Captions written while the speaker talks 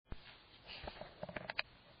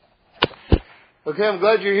Okay, I'm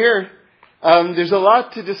glad you're here. There's a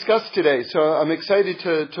lot to discuss today, so I'm excited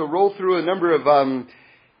to roll through a number of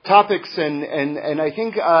topics, and I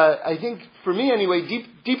think for me anyway,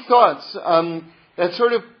 deep thoughts that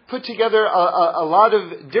sort of put together a lot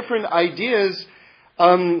of different ideas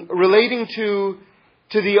relating to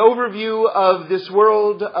the overview of this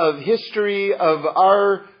world, of history, of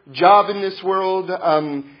our job in this world,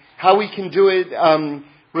 how we can do it,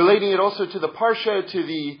 relating it also to the Parsha,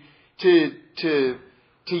 to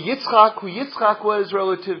Yitzchak, who Yitzchak was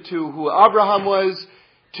relative to who Abraham was,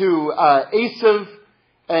 to Esav,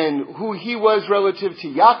 and who he was relative to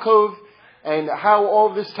Yaakov, and how all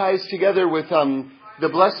this ties together with the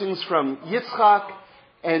blessings from Yitzchak,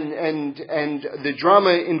 and the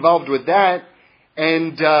drama involved with that,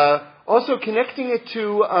 and also connecting it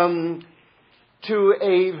to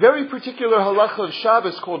a very particular halacha of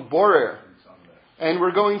Shabbos called Borer. And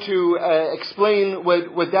we're going to explain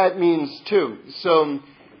what that means too. So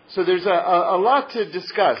there's a lot to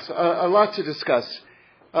discuss,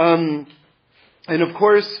 and of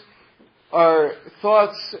course, our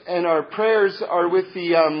thoughts and our prayers are with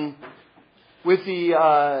Sahal,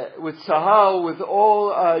 with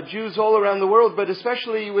all Jews all around the world, but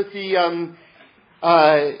especially with the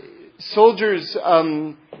soldiers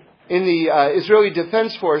in the Israeli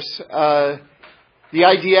Defense Force, the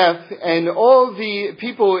IDF, and all the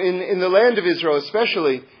people in the land of Israel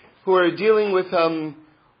especially, who are dealing with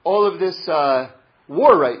all of this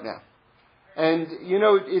war right now. And,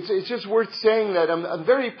 it's just worth saying that I'm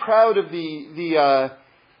very proud of the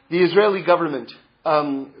Israeli government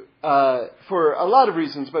for a lot of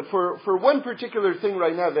reasons, but for one particular thing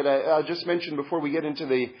right now that I'll just mention before we get into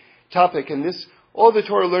the topic, and all the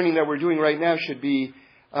Torah learning that we're doing right now should be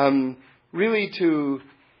really to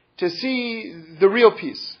see the real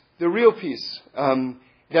peace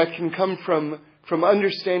that can come from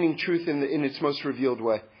understanding truth in its most revealed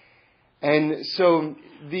way. And so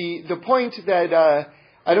the point that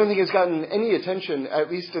I don't think has gotten any attention,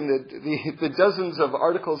 at least in the dozens of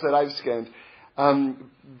articles that I've scanned,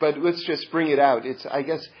 but let's just bring it out.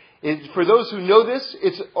 For those who know this,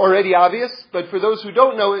 it's already obvious, but for those who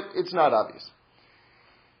don't know it, it's not obvious.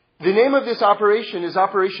 The name of this operation is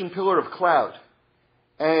Operation Pillar of Cloud.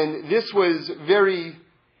 And this was very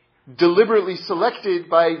deliberately selected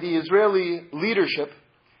by the Israeli leadership.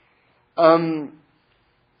 And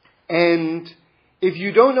if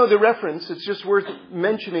you don't know the reference, it's just worth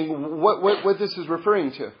mentioning what this is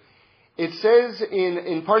referring to. It says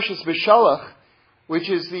in Parshas Beshalach, which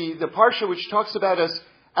is the Parsha which talks about us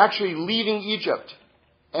actually leaving Egypt.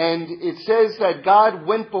 And it says that God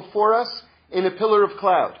went before us in a pillar of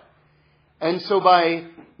cloud. And so by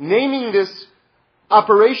naming this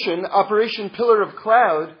Operation Pillar of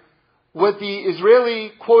Cloud, what the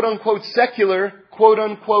Israeli quote-unquote secular,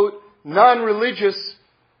 quote-unquote non-religious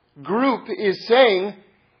group is saying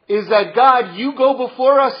is that God, you go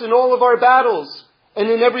before us in all of our battles and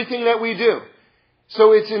in everything that we do.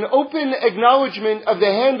 So it's an open acknowledgement of the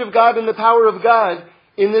hand of God and the power of God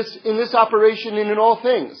in this operation and in all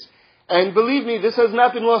things. And believe me, this has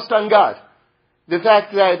not been lost on God, the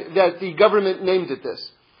fact that the government named it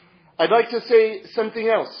this. I'd like to say something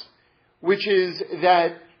else, which is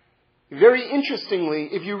that, very interestingly,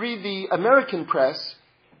 if you read the American press,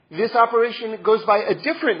 this operation goes by a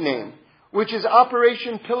different name, which is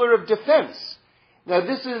Operation Pillar of Defense. Now,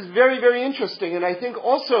 this is very, very interesting, and I think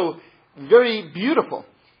also very beautiful,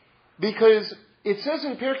 because it says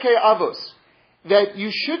in Pirkei Avos that you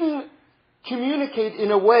shouldn't communicate in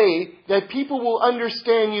a way that people will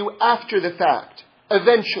understand you after the fact,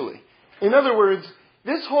 eventually. In other words,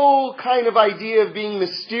 this whole kind of idea of being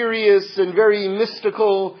mysterious and very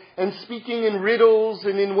mystical and speaking in riddles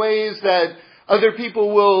and in ways that other people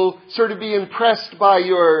will sort of be impressed by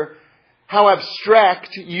how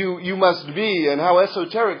abstract you must be and how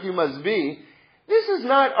esoteric you must be, this is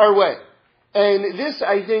not our way. And this,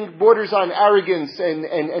 I think, borders on arrogance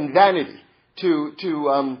and vanity to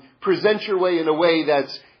present your way in a way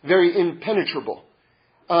that's very impenetrable.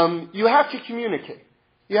 You have to communicate.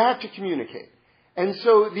 And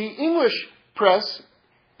so the English press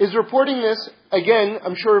is reporting this, again,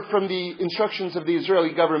 I'm sure from the instructions of the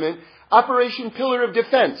Israeli government, Operation Pillar of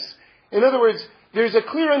Defense. In other words, there's a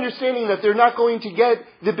clear understanding that they're not going to get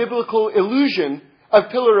the biblical illusion of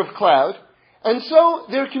pillar of cloud. And so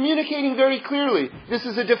they're communicating very clearly. This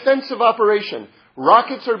is a defensive operation.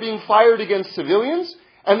 Rockets are being fired against civilians,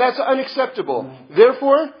 and that's unacceptable.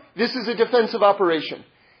 Therefore, this is a defensive operation.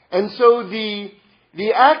 And so the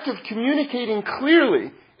act of communicating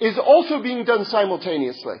clearly is also being done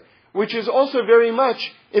simultaneously, which is also very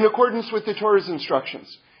much in accordance with the Torah's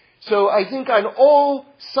instructions. So I think on all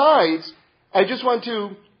sides, I just want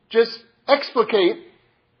to just explicate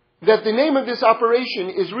that the name of this operation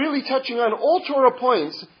is really touching on all Torah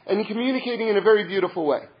points and communicating in a very beautiful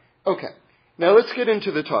way. Okay, now let's get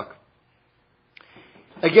into the talk.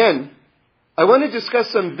 Again, I want to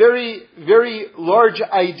discuss some very, very large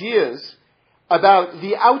ideas about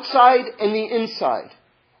the outside and the inside,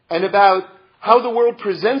 and about how the world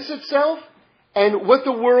presents itself and what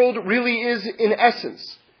the world really is in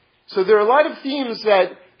essence. So there are a lot of themes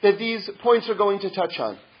that these points are going to touch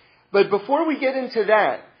on. But before we get into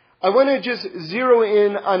that, I want to just zero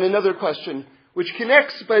in on another question, which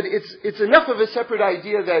connects, but it's enough of a separate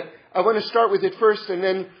idea that I want to start with it first, and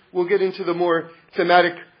then we'll get into the more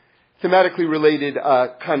thematically related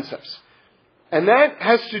concepts. And that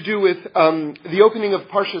has to do with the opening of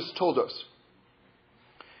Parshas Toldos.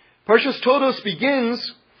 Parshas Toldos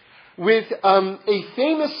begins with a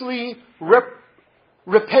famously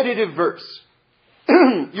repetitive verse.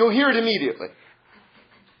 You'll hear it immediately.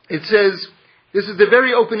 It says, this is the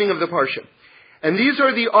very opening of the Parsha. And these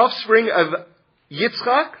are the offspring of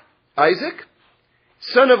Yitzchak, Isaac,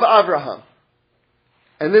 son of Abraham.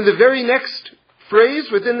 And then the very next phrase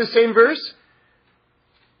within the same verse,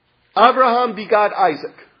 Abraham begot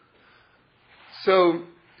Isaac. So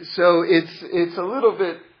it's a little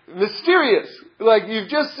bit mysterious. Like you've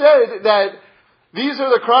just said that these are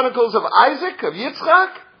the chronicles of Isaac, of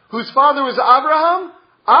Yitzchak, whose father was Abraham.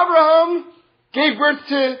 Abraham gave birth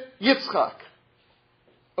to Yitzchak.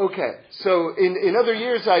 Okay, so in other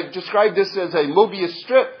years I've described this as a Mobius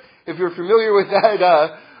strip. If you're familiar with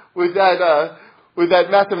that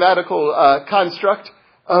mathematical construct,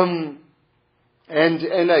 and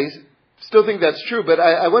I still think that's true, but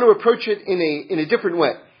I want to approach it in a different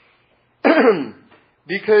way,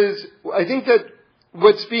 because I think that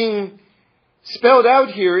what's being spelled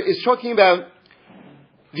out here is talking about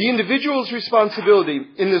the individual's responsibility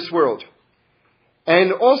in this world,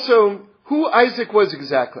 and also who Isaac was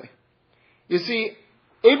exactly. You see,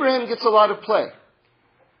 Abraham gets a lot of play.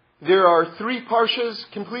 There are 3 parshas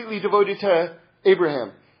completely devoted to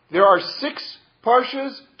Abraham. There are 6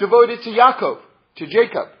 parshas devoted to Yaakov, to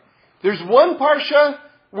Jacob. There's 1 parsha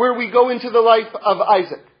where we go into the life of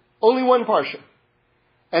Isaac. Only 1 parsha.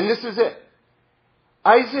 And this is it.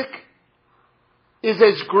 Isaac is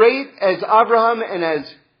as great as Abraham and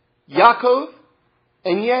as Yaakov,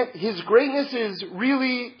 and yet his greatness is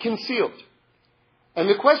really concealed. And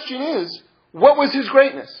the question is, what was his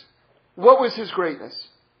greatness? What was his greatness?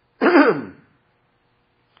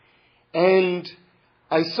 And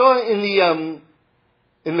I saw in the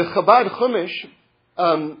Chabad Chumash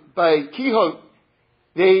by Kihot,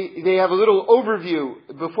 they have a little overview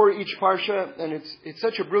before each parsha, and it's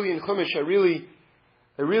such a brilliant Chumash. I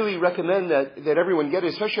really recommend that everyone get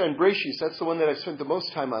it, especially on Breishis. That's the one that I've spent the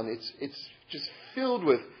most time on. It's just filled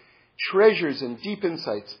with treasures and deep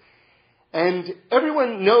insights. And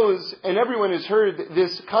everyone knows and everyone has heard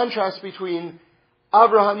this contrast between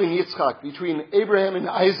Abraham and Yitzchak, between Abraham and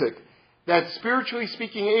Isaac, that spiritually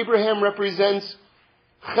speaking, Abraham represents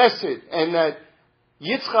chesed, and that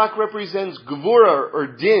Yitzchak represents gvura or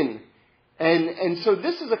din. And so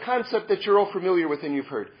this is a concept that you're all familiar with and you've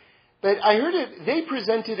heard. But I heard they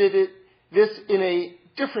presented this in a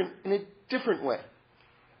different way.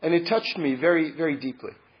 And it touched me very, very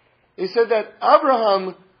deeply. They said that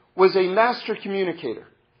Abraham was a master communicator.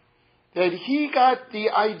 That he got the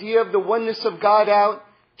idea of the oneness of God out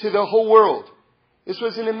to the whole world. This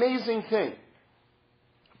was an amazing thing.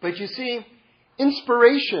 But you see,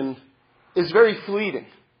 inspiration is very fleeting.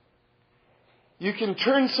 You can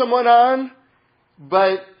turn someone on,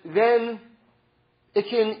 but then it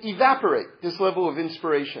can evaporate, this level of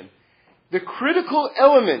inspiration. The critical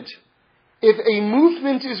element, if a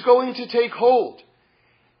movement is going to take hold,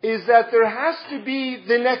 is that there has to be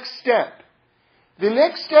the next step. The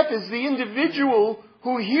next step is the individual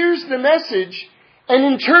who hears the message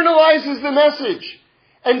and internalizes the message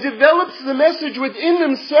and develops the message within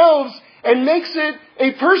themselves and makes it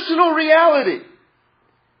a personal reality.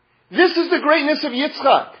 This is the greatness of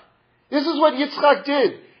Yitzchak. This is what Yitzchak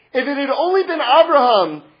did. If it had only been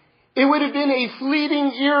Abraham, it would have been a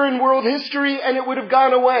fleeting year in world history and it would have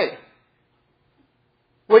gone away.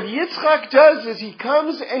 What Yitzchak does is he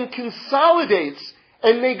comes and consolidates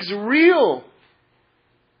and makes real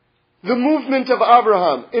the movement of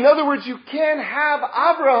Abraham. In other words, you can't have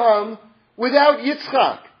Abraham without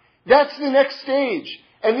Yitzchak. That's the next stage.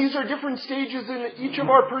 And these are different stages in each of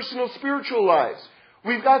our personal spiritual lives.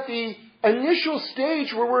 We've got the initial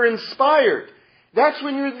stage where we're inspired. That's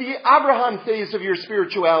when you're the Abraham phase of your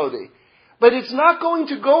spirituality. But it's not going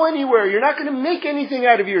to go anywhere. You're not going to make anything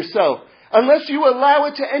out of yourself unless you allow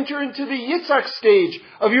it to enter into the Yitzhak stage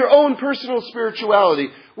of your own personal spirituality,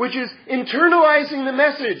 which is internalizing the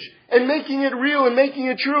message and making it real and making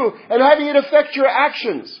it true and having it affect your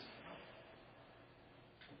actions.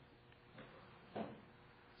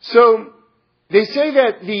 So, they say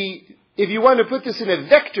that if you want to put this in a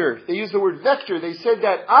vector, they use the word vector, they said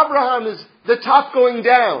that Abraham is the top going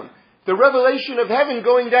down, the revelation of heaven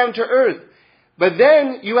going down to earth. But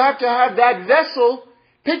then you have to have that vessel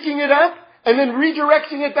picking it up and then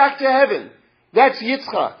redirecting it back to heaven. That's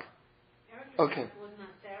Yitzchak. Okay.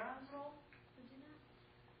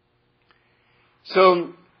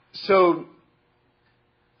 So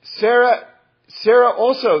Sarah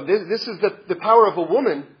also, this is the power of a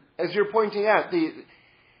woman, as you're pointing out.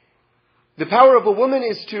 The power of a woman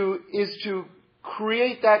is to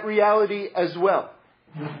create that reality as well.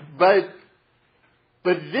 But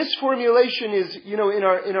this formulation is,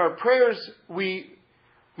 in our prayers,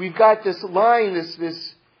 we've got this line,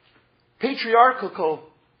 this patriarchal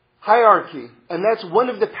hierarchy, and that's one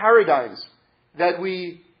of the paradigms that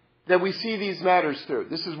we see these matters through.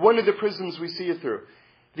 This is one of the prisms we see it through.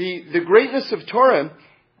 The greatness of Torah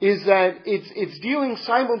is that it's dealing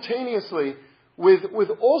simultaneously with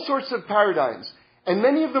all sorts of paradigms, and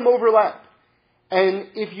many of them overlap. And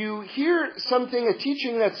if you hear a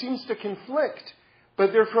teaching that seems to conflict,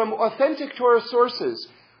 but they're from authentic Torah sources,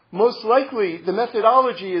 most likely the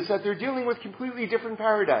methodology is that they're dealing with completely different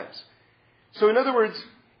paradigms. So in other words,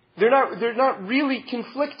 they're not really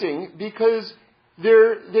conflicting because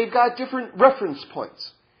they've got different reference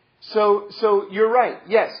points. So you're right,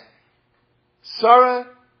 yes. Sarah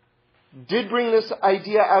did bring this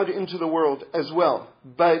idea out into the world as well,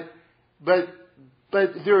 but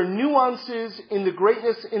there are nuances in the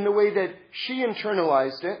greatness in the way that she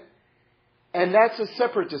internalized it, and that's a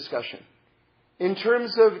separate discussion. In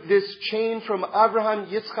terms of this chain from Abraham,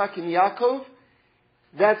 Yitzchak, and Yaakov,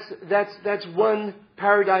 that's one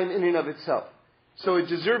paradigm in and of itself. So it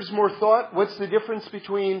deserves more thought. What's the difference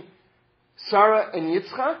between Sarah and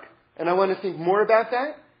Yitzchak? And I want to think more about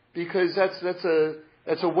that, because that's a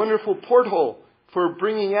wonderful porthole for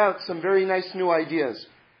bringing out some very nice new ideas.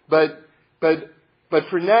 But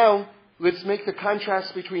for now, let's make the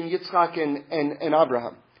contrast between Yitzchak and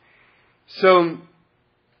Abraham. So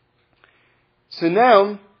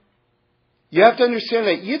now, you have to understand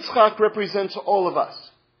that Yitzchak represents all of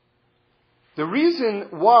us. The reason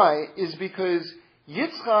why is because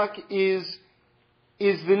Yitzchak is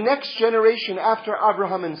the next generation after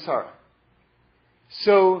Abraham and Sarah.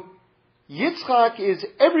 So, Yitzchak is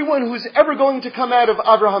everyone who's ever going to come out of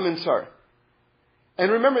Abraham and Sarah.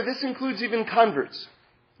 And remember, this includes even converts,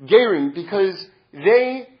 Gerim, because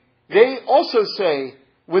they also say,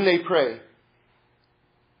 when they pray,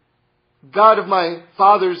 God of my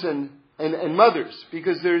fathers and mothers,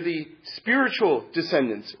 because they're the spiritual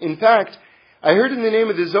descendants. In fact, I heard in the name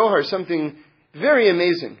of the Zohar something very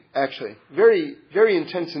amazing, actually, very, very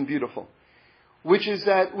intense and beautiful, which is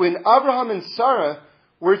that when Abraham and Sarah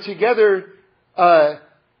were together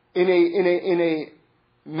in a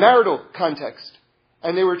marital context,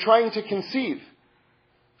 and they were trying to conceive,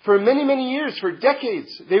 for many, many years, for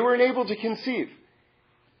decades, they weren't able to conceive.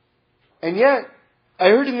 And yet, I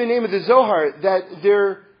heard in the name of the Zohar that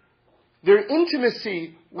their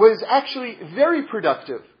intimacy was actually very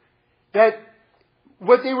productive. That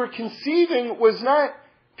what they were conceiving was not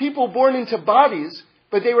people born into bodies,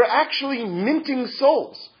 but they were actually minting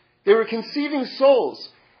souls. They were conceiving souls.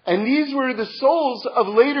 And these were the souls of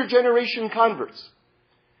later generation converts.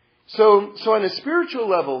 So on a spiritual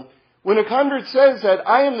level, when a convert says that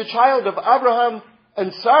I am the child of Abraham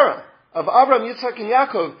and Sarah, of Abraham, Yitzchak, and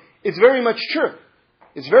Yaakov, it's very much true.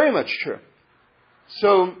 It's very much true.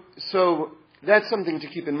 So that's something to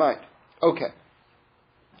keep in mind. Okay.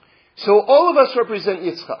 So all of us represent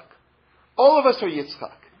Yitzchak. All of us are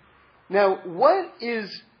Yitzchak. Now, what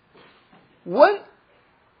does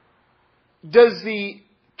the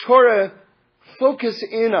Torah focus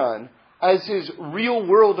in on as his real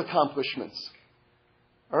world accomplishments?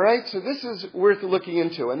 Alright, so this is worth looking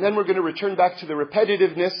into. And then we're going to return back to the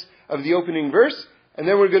repetitiveness of the opening verse, and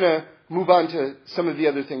then we're going to move on to some of the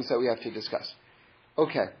other things that we have to discuss.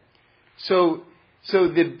 Okay. So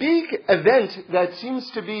the big event that seems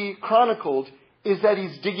to be chronicled is that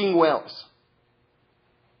he's digging wells.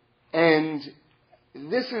 And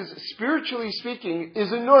this is, spiritually speaking,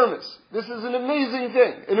 is enormous. This is an amazing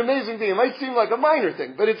thing. An amazing thing. It might seem like a minor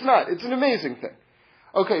thing, but it's not. It's an amazing thing.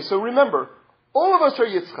 Okay, so remember, all of us are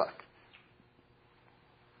Yitzchak.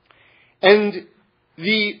 And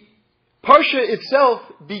the Parsha itself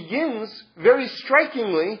begins very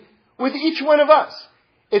strikingly with each one of us.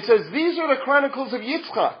 It says, these are the chronicles of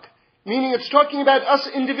Yitzchak. meaning it's talking about us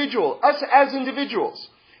as individuals,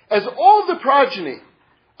 as all the progeny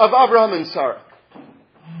of Abraham and Sarah.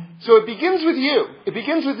 So it begins with you. It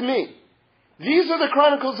begins with me. These are the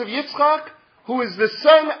chronicles of Yitzchak, who is the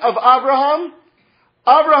son of Abraham.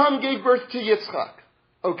 Abraham gave birth to Yitzchak.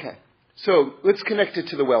 Okay, so let's connect it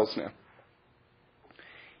to the wells now.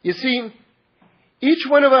 You see, each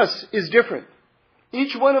one of us is different.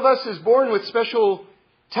 Each one of us is born with special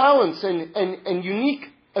talents and unique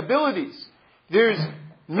abilities. There's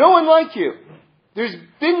no one like you. There's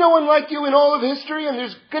been no one like you in all of history, and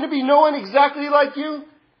there's going to be no one exactly like you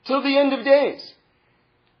till the end of days.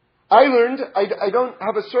 I learned, I don't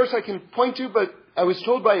have a source I can point to, but I was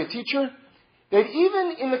told by a teacher that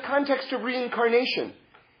even in the context of reincarnation,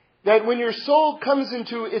 that when your soul comes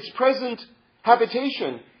into its present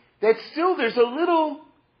habitation, that still there's a little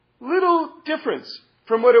difference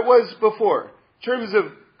from what it was before, in terms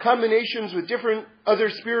of combinations with different other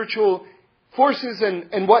spiritual forces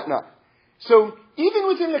and whatnot. So even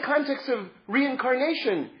within the context of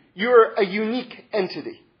reincarnation, you're a unique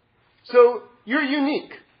entity. So you're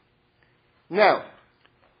unique. Now,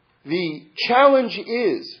 the challenge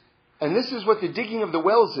is, and this is what the digging of the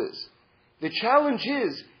wells is, the challenge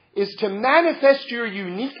is to manifest your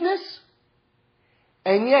uniqueness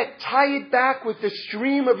and yet tie it back with the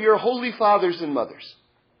stream of your holy fathers and mothers.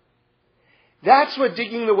 That's what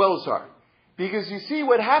digging the wells are. Because you see,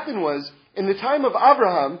 what happened was, in the time of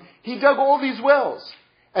Abraham, he dug all these wells.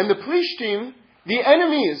 And the Plishtim, the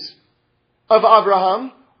enemies of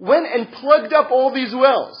Abraham, went and plugged up all these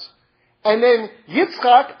wells. And then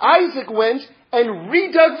Yitzchak, Isaac, went and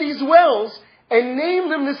redug these wells and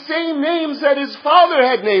named them the same names that his father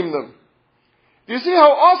had named them. Do you see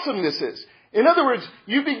how awesome this is? In other words,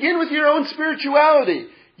 you begin with your own spirituality.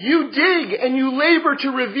 You dig and you labor to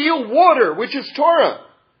reveal water, which is Torah.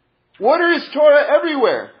 Water is Torah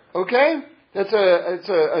everywhere. Okay? It's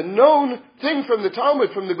a known thing from the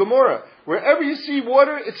Talmud, from the Gemara. Wherever you see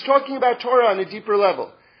water, it's talking about Torah on a deeper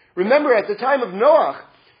level. Remember, at the time of Noach,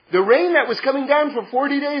 the rain that was coming down for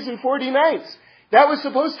 40 days and 40 nights, that was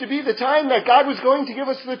supposed to be the time that God was going to give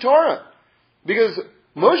us the Torah. Because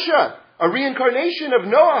Moshe, a reincarnation of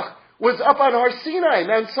Noach, was up on Har Sinai,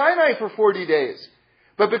 Mount Sinai, for 40 days.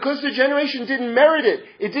 But because the generation didn't merit it,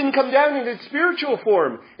 it didn't come down in its spiritual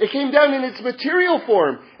form. It came down in its material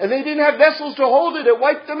form. And they didn't have vessels to hold it. It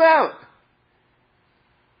wiped them out.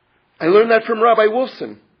 I learned that from Rabbi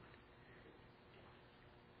Wolfson.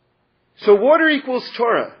 So water equals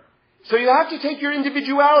Torah. So you have to take your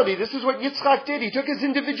individuality. This is what Yitzchak did. He took his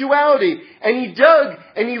individuality and he dug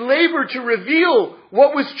and he labored to reveal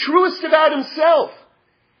what was truest about himself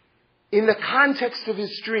in the context of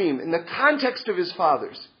his stream, in the context of his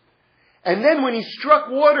fathers. And then when he struck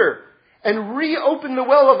water and reopened the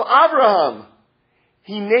well of Abraham,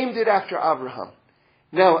 he named it after Abraham.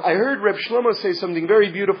 Now, I heard Reb Shlomo say something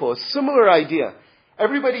very beautiful, a similar idea.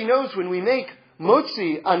 Everybody knows when we make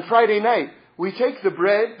motzi on Friday night, we take the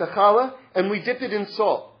bread, the challah, and we dip it in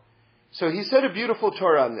salt. So he said a beautiful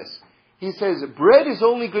Torah on this. He says, bread is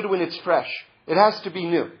only good when it's fresh. It has to be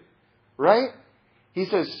new. Right? He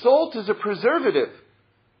says, salt is a preservative.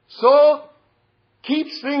 Salt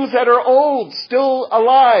keeps things that are old still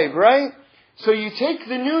alive, right? So you take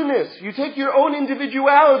the newness, you take your own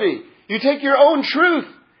individuality, you take your own truth,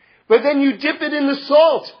 but then you dip it in the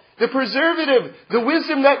salt, the preservative, the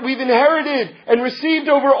wisdom that we've inherited and received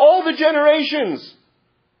over all the generations.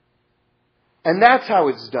 And that's how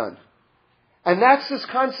it's done. And that's this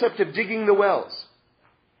concept of digging the wells.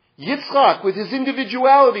 Yitzchak, with his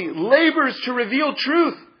individuality, labors to reveal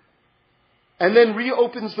truth and then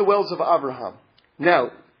reopens the wells of Abraham.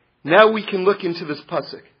 Now we can look into this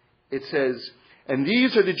pasuk. It says, and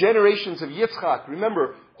these are the generations of Yitzchak.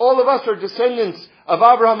 Remember, all of us are descendants of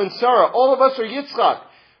Abraham and Sarah. All of us are Yitzchak.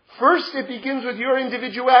 First, it begins with your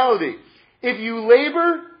individuality. If you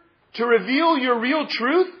labor to reveal your real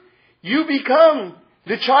truth, you become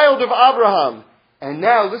the child of Abraham. And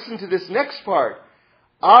now listen to this next part.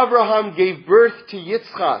 Abraham gave birth to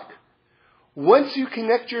Yitzchak. Once you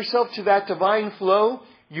connect yourself to that divine flow,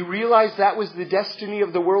 you realize that was the destiny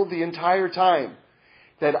of the world the entire time.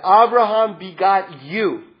 That Abraham begot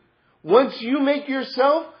you. Once you make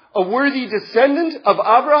yourself a worthy descendant of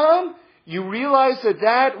Abraham, you realize that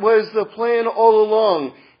that was the plan all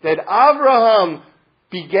along. That Abraham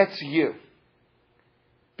begets you.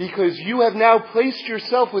 Because you have now placed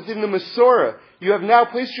yourself within the Masorah. You have now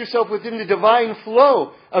placed yourself within the divine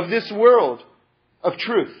flow of this world of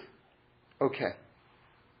truth. Okay.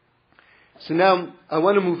 So now I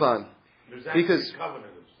want to move on. There's actually a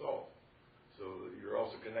covenant of salt. So you're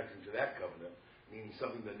also connecting to that covenant, meaning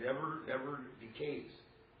something that never decays.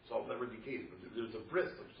 Salt never decays, but there's a bris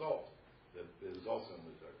of salt that is also in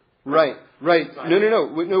the Torah. Right. No.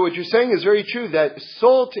 What you're saying is very true, that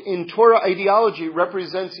salt in Torah ideology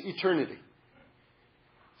represents eternity.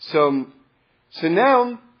 So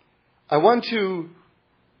now I want to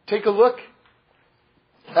take a look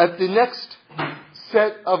at the next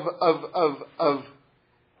set of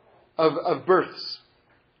births.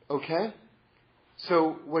 Okay?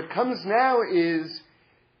 So what comes now is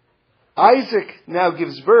Isaac now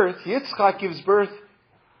gives birth, Yitzchak gives birth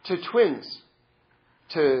to twins,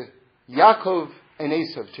 to Yaakov and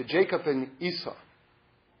Esau, to Jacob and Esau.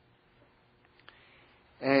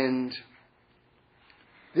 And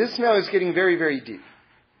this now is getting very, very deep.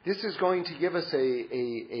 This is going to give us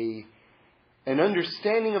an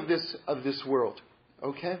understanding of this world.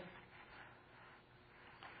 Okay?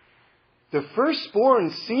 The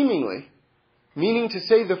firstborn, seemingly, meaning to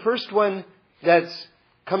say the first one that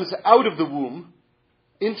comes out of the womb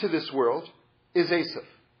into this world, is Esau.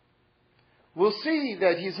 We'll see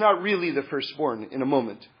that he's not really the firstborn in a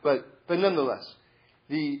moment, but nonetheless,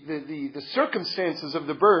 the circumstances of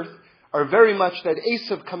the birth are very much that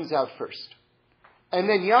Esau comes out first. And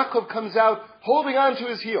then Yaakov comes out holding on to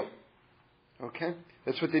his heel. Okay?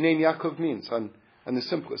 That's what the name Yaakov means on the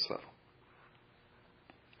simplest level.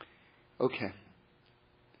 Okay.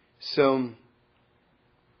 So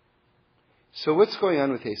what's going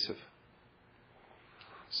on with Esau?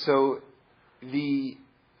 So the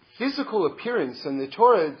physical appearance and the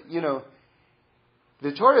Torah,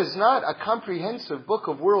 the Torah is not a comprehensive book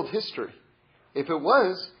of world history. If it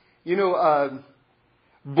was,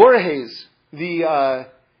 Borges, the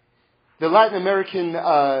Latin American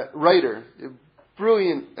writer,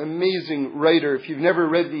 brilliant, amazing writer. If you've never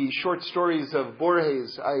read the short stories of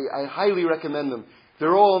Borges, I highly recommend them.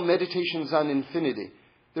 They're all meditations on infinity.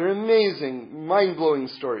 They're amazing, mind-blowing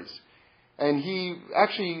stories. And he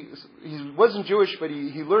wasn't Jewish, but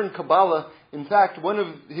he learned Kabbalah. In fact, one of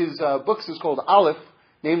his books is called Aleph,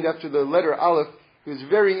 named after the letter Aleph. He was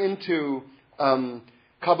very into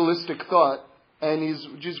Kabbalistic thought, and he's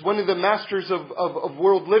just one of the masters of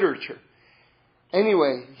world literature.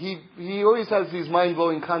 Anyway, he always has these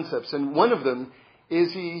mind-blowing concepts, and one of them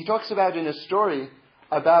is he talks about in a story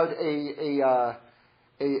about a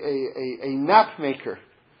map maker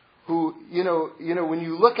who, when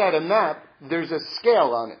you look at a map, there's a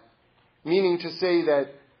scale on it. Meaning to say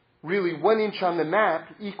that really 1 inch on the map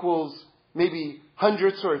equals maybe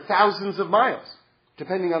hundreds or thousands of miles,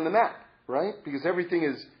 depending on the map, right? Because everything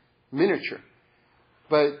is miniature.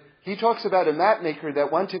 But he talks about a map maker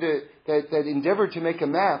that endeavored to make a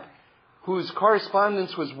map whose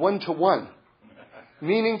correspondence was 1-to-1.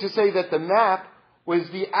 Meaning to say that the map was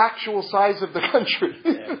the actual size of the country.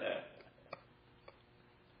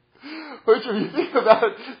 Which, if you think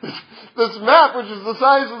about this map, which is the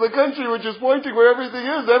size of the country, which is pointing where everything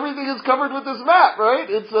is covered with this map, right?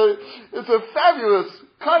 It's a fabulous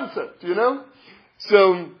concept,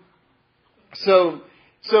 So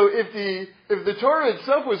if the Torah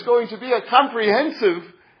itself was going to be a comprehensive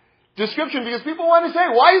description, because people want to say,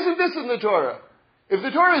 why isn't this in the Torah? If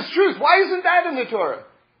the Torah is truth, why isn't that in the Torah?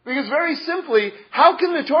 Because very simply, how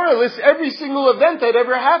can the Torah list every single event that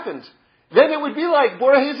ever happened? Then it would be like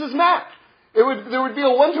Borges' map. There would be a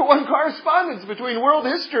 1-to-1 correspondence between world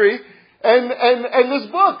history and this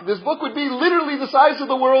book. This book would be literally the size of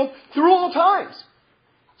the world through all times.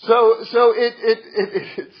 So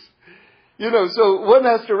one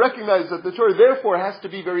has to recognize that the Torah therefore has to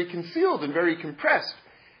be very concealed and very compressed.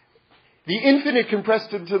 The infinite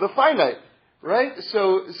compressed into the finite, right?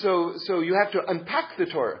 So you have to unpack the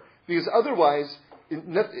Torah, because otherwise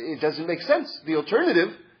it doesn't make sense. The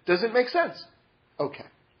alternative doesn't make sense. Okay.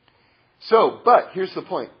 But here's the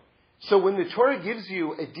point. So when the Torah gives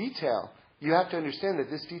you a detail, you have to understand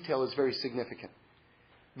that this detail is very significant,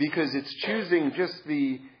 because it's choosing just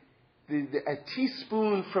a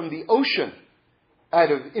teaspoon from the ocean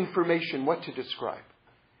out of information what to describe.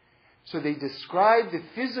 So they describe the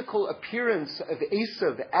physical appearance of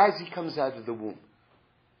Esav as he comes out of the womb.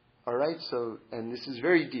 All right? And this is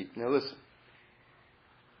very deep. Now listen.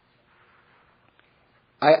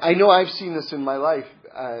 I know I've seen this in my life.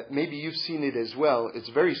 Maybe you've seen it as well. It's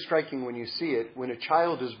very striking when you see it. When a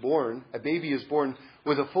child is born, a baby is born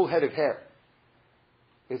with a full head of hair.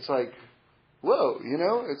 It's like, whoa,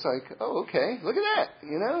 it's like, oh, okay, look at that.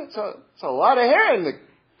 It's a lot of hair in the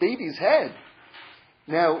baby's head.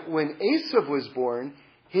 Now, when Esav was born,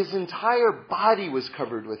 his entire body was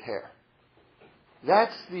covered with hair.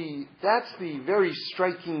 That's the very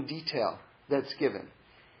striking detail that's given.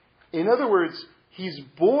 In other words, he's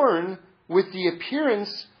born with the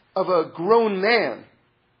appearance of a grown man,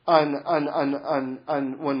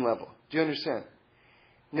 on one level. Do you understand?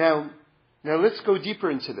 Now let's go deeper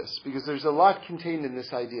into this, because there's a lot contained in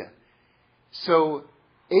this idea. So,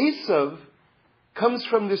 Esav comes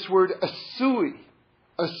from this word asui.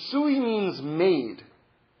 Asui means made.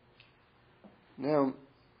 Now,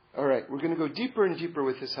 alright, we're going to go deeper and deeper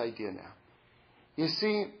with this idea now. You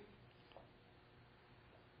see,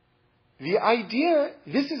 the idea,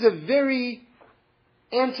 this is a very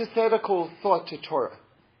antithetical thought to Torah.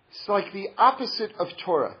 It's like the opposite of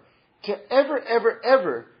Torah. To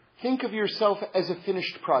ever think of yourself as a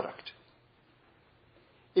finished product.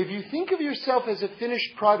 If you think of yourself as a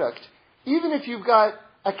finished product, even if you've got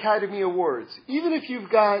Academy Awards, even if you've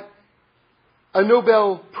got a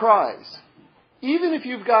Nobel Prize, even if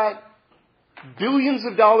you've got billions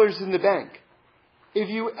of dollars in the bank, if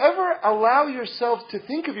you ever allow yourself to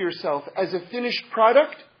think of yourself as a finished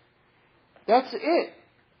product, that's it.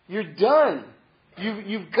 You're done.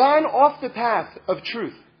 You've gone off the path of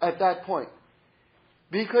truth at that point.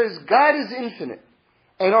 Because God is infinite.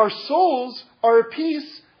 And our souls are a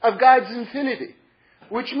piece of God's infinity.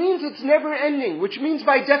 Which means it's never ending. Which means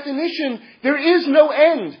by definition, there is no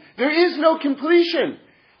end. There is no completion.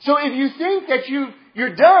 So if you think that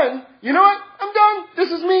you're done, you know what? I'm done.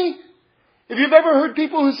 This is me. If you've ever heard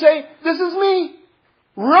people who say, this is me,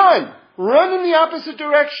 run. Run in the opposite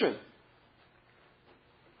direction.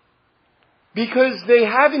 Because they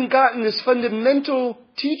haven't gotten this fundamental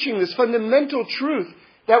teaching, this fundamental truth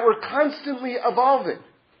that we're constantly evolving.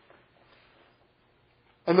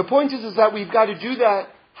 And the point is that we've got to do that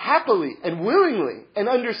happily and willingly and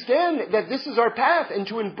understand that this is our path and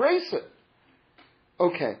to embrace it.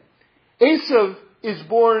 Okay. Esav is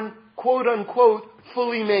born, quote unquote,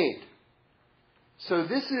 fully made. So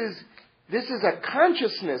this is a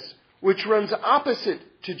consciousness which runs opposite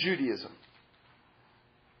to Judaism.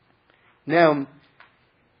 Now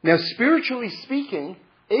spiritually speaking,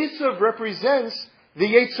 Esav represents the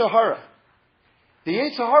Yetzer Hara. The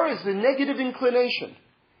Yetzer Hara is the negative inclination.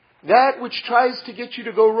 That which tries to get you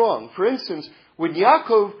to go wrong. For instance, when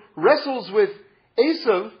Yaakov wrestles with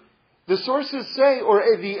Esav, the sources say, or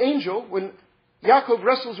the angel, when Yaakov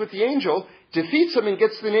wrestles with the angel, defeats him and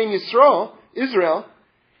gets the name Yisrael, Israel,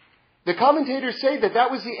 the commentators say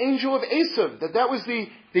that was the angel of Esav, that was the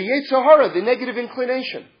Yetzer Hara, the negative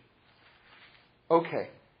inclination. Okay.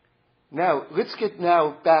 Now, let's get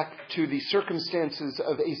back to the circumstances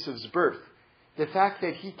of Esav's birth. The fact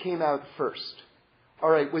that he came out first.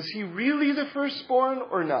 Alright, was he really the firstborn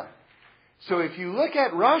or not? So if you look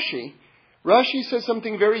at Rashi says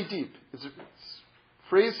something very deep. It's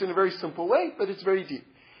phrased in a very simple way, but it's very deep.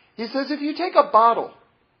 He says if you take a bottle,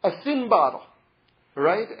 a thin bottle,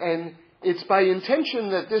 right, and it's by intention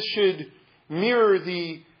that this should mirror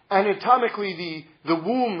anatomically the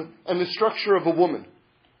womb and the structure of a woman.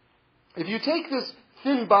 If you take this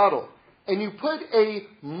thin bottle and you put a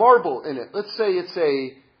marble in it, let's say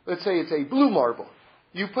it's a blue marble,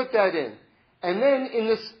 you put that in, and then in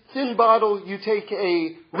this thin bottle you take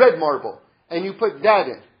a red marble and you put that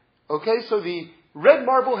in. Okay, so the red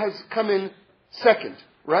marble has come in second,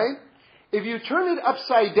 right? If you turn it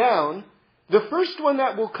upside down, the first one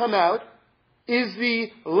that will come out is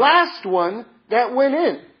the last one that went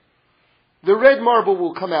in. The red marble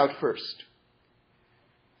will come out first.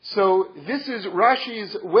 So this is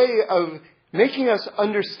Rashi's way of making us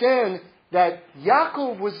understand that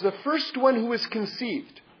Yaakov was the first one who was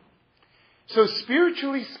conceived. So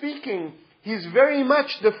spiritually speaking, he's very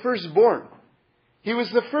much the firstborn. He was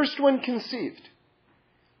the first one conceived.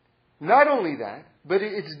 Not only that, but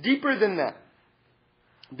it's deeper than that.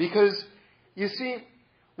 Because, you see,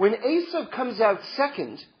 when Esav comes out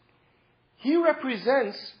second, he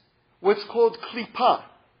represents what's called klipa.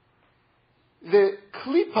 The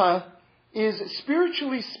klipa is,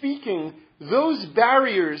 spiritually speaking, those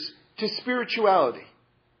barriers to spirituality.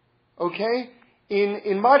 Okay?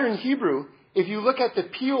 In modern Hebrew, if you look at the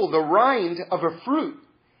peel, the rind of a fruit,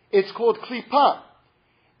 it's called klipa.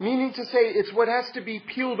 Meaning to say, it's what has to be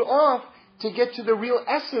peeled off to get to the real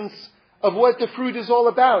essence of what the fruit is all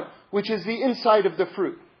about, which is the inside of the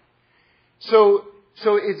fruit. So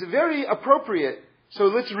it's very appropriate. So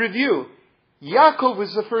let's review. Yaakov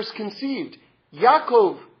was the first conceived.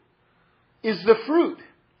 Yaakov is the fruit.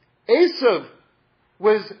 Esav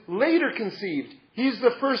was later conceived. He's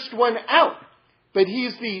the first one out. But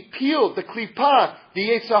he's the peel, the klipa, the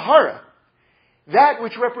Yetzer Hara. That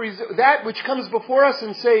which comes before us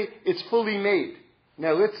and say, it's fully made.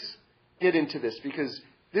 Now let's get into this, because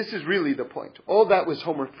this is really the point. All that was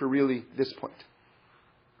homework for really this point.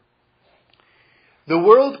 The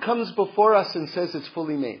world comes before us and says it's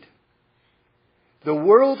fully made. The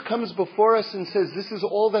world comes before us and says, this is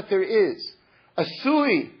all that there is.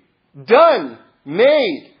 Asui, done,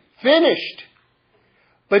 made, finished.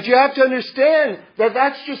 But you have to understand that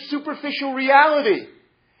that's just superficial reality.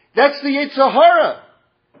 That's the Yetzer Hara.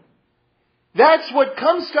 That's what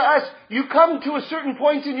comes to us. You come to a certain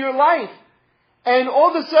point in your life, and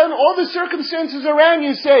all of a sudden, all the circumstances around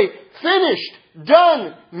you say, finished,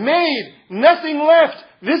 done, made, nothing left.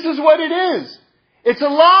 This is what it is. It's a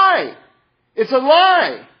lie. It's a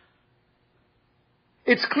lie.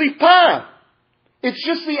 It's klipa. It's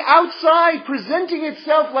just the outside presenting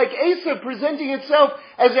itself like Esav presenting itself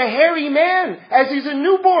as a hairy man, as he's a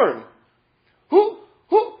newborn. Who's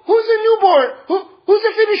a newborn? Who's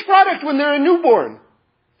a finished product when they're a newborn?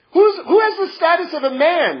 Who has the status of a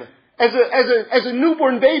man as a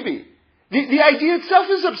newborn baby? The idea itself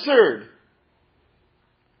is absurd.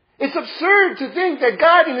 It's absurd to think that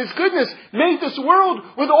God in His goodness made this world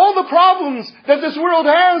with all the problems that this world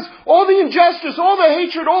has, all the injustice, all the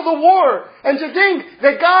hatred, all the war, and to think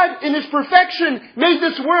that God in His perfection made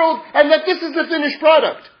this world and that this is the finished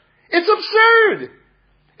product. It's absurd.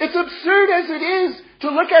 It's absurd as it is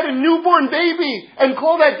to look at a newborn baby and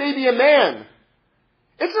call that baby a man.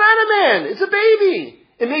 It's not a man. It's a baby.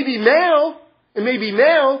 It may be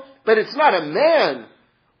male, but it's not a man.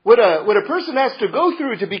 What a person has to go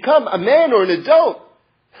through to become a man or an adult.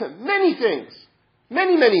 Many things.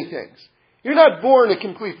 Many things. You're not born a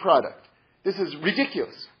complete product. This is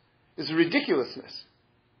ridiculous. This is ridiculousness.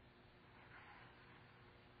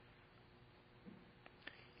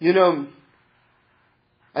 You know,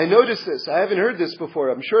 I noticed this. I haven't heard this before.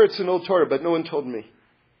 I'm sure it's an old Torah, but no one told me.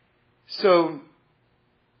 So,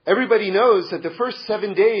 everybody knows that the first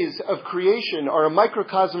 7 days of creation are a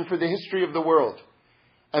microcosm for the history of the world.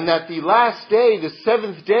 And that the last day, the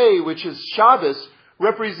 7th day, which is Shabbos,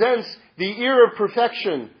 represents the era of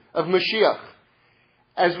perfection of Mashiach.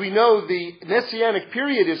 As we know, the Messianic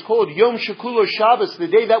period is called Yom Shekulo Shabbos, the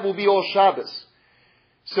day that will be all Shabbos.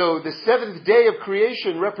 So the 7th day of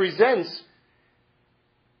creation represents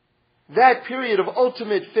that period of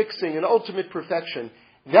ultimate fixing and ultimate perfection.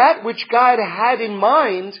 That which God had in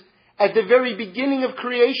mind at the very beginning of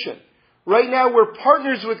creation. Right now we're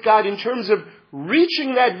partners with God in terms of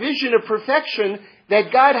reaching that vision of perfection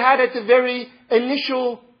that God had at the very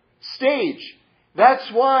initial stage. That's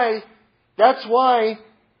why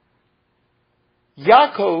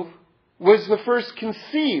Yaakov was the first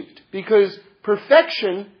conceived, because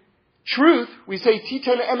perfection, truth, we say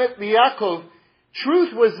Titan Emet Yaakov,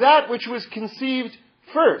 truth was that which was conceived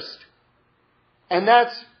first. And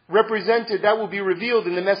that's represented, that will be revealed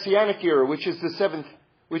in the Messianic era, which is the 7th,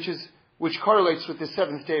 which correlates with the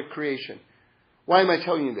 7th day of creation. Why am I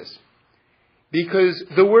telling you this? Because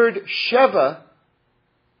the word Sheva,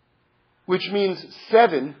 which means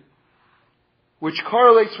 7, which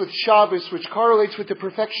correlates with Shabbos, which correlates with the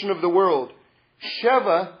perfection of the world.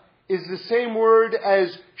 Sheva is the same word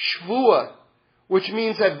as Shvua, which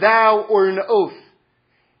means a vow or an oath.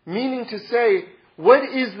 Meaning to say, what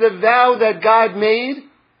is the vow that God made?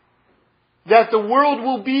 That the world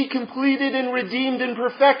will be completed and redeemed and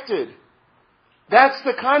perfected. That's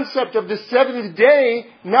the concept of the 7th day,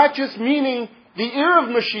 not just meaning the era of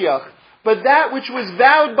Mashiach, but that which was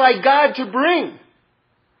vowed by God to bring.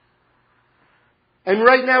 And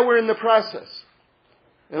right now we're in the process.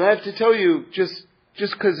 And I have to tell you, just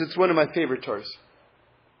because it's one of my favorite Torahs,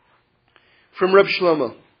 from Reb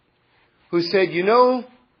Shlomo, who said, you know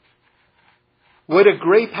what a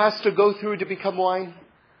grape has to go through to become wine?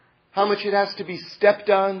 How much it has to be stepped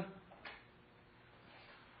on?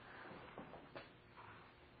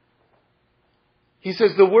 He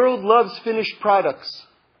says the world loves finished products.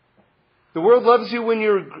 The world loves you when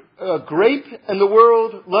you're a grape, and the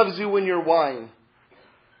world loves you when you're wine.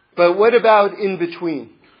 But what about in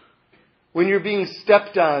between? When you're being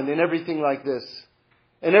stepped on and everything like this,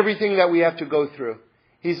 and everything that we have to go through.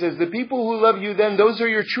 He says the people who love you then, those are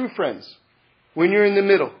your true friends. When you're in the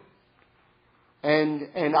middle.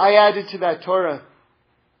 And I added to that Torah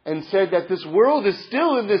and said that this world is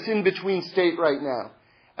still in this in-between state right now.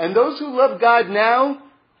 And those who love God now,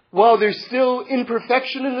 while there's still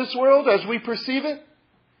imperfection in this world as we perceive it,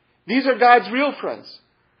 these are God's real friends.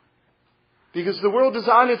 Because the world is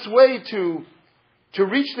on its way to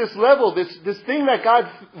reach this level, this thing that God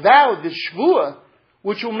vowed, this Shvuah,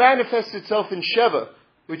 which will manifest itself in Sheva,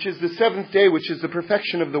 which is the 7th day, which is the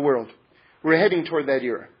perfection of the world. We're heading toward that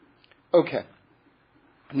era. Okay.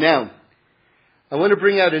 Now, I want to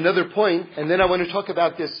bring out another point, and then I want to talk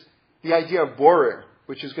about the idea of borer,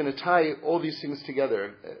 which is going to tie all these things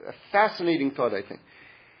together. A fascinating thought, I think.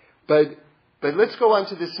 But let's go on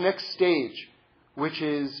to this next stage, which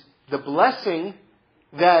is the blessing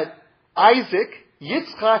that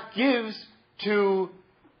Yitzchak gives to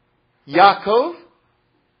Yaakov,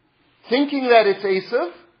 thinking that it's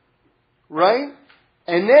Esav, right?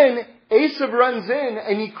 And then Esav runs in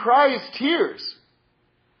and he cries tears.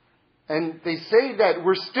 And they say that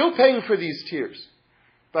we're still paying for these tears,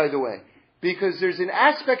 by the way, because there's an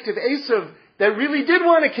aspect of Esav that really did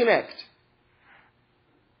want to connect.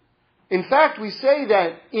 In fact, we say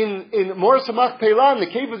that in Moras HaMachpelah,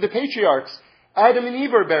 the cave of the patriarchs, Adam and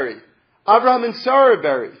Eve are buried. Abraham and Sarah are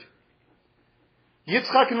buried.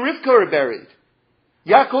 Yitzchak and Rivka are buried.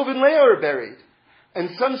 Yaakov and Leah are buried. And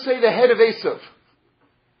some say the head of Esav.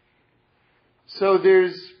 So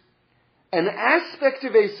there's an aspect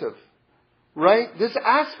of Esav, right? This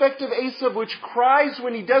aspect of Esav which cries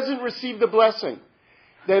when he doesn't receive the blessing,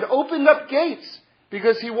 that opened up gates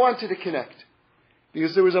because he wanted to connect.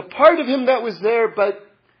 Because there was a part of him that was there, but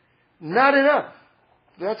not enough.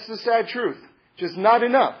 That's the sad truth. Just not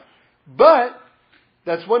enough. But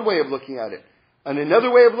that's one way of looking at it. And another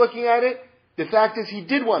way of looking at it, the fact is he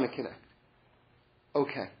did want to connect.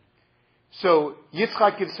 Okay. So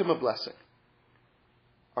Yitzchak gives him a blessing.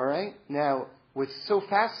 All right? Now, what's so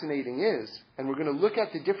fascinating is, and we're going to look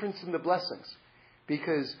at the difference in the blessings,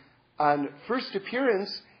 because on first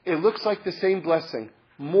appearance, it looks like the same blessing,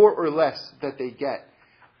 more or less, that they get.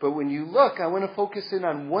 But when you look, I want to focus in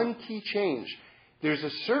on one key change. There's a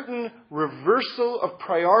certain reversal of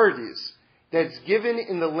priorities that's given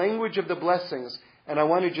in the language of the blessings, and I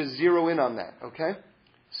want to just zero in on that, okay?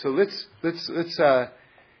 So let's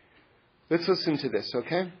listen to this,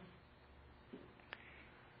 okay?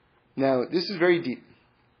 Now, this is very deep.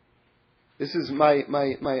 This is my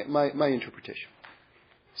interpretation.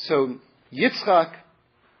 So, Yitzchak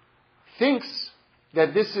thinks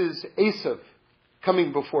that this is Esav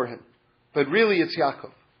coming before him. But really it's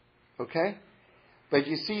Yaakov. Okay? But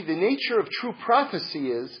you see, the nature of true prophecy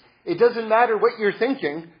is, it doesn't matter what you're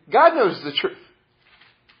thinking, God knows the truth.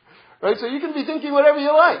 Right? So you can be thinking whatever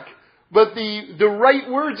you like. But the right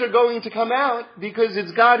words are going to come out because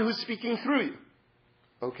it's God who's speaking through you.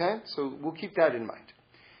 Okay? So we'll keep that in mind.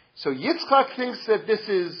 So Yitzchak thinks that this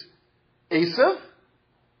is Esav,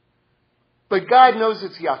 but God knows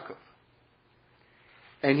it's Yaakov.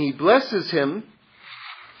 And he blesses him.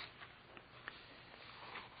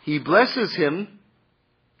 He blesses him.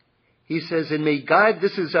 He says, and may God,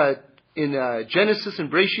 this is in Genesis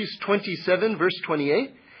and Bereshit 27, verse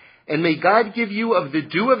 28, and may God give you of the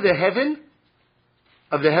dew of the heavens,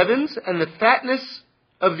 and the fatness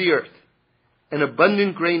of the earth, and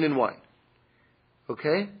abundant grain and wine.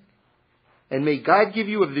 Okay? And may God give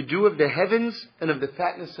you of the dew of the heavens and of the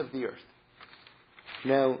fatness of the earth.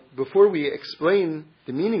 Now, before we explain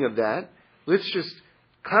the meaning of that, let's just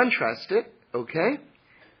contrast it, okay?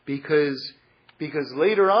 Because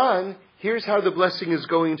later on, here's how the blessing is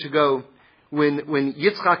going to go when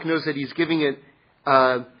Yitzchak knows that he's giving it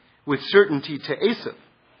with certainty to Esav,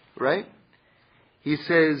 right? He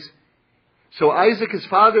says, so Isaac his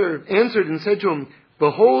father answered and said to him,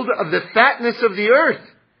 behold, of the fatness of the earth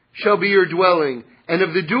shall be your dwelling, and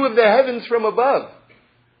of the dew of the heavens from above.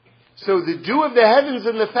 So the dew of the heavens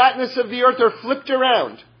and the fatness of the earth are flipped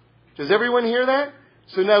around. Does everyone hear that?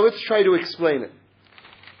 So now let's try to explain it.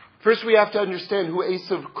 First we have to understand who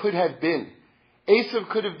Esav could have been. Esav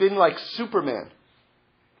could have been like Superman.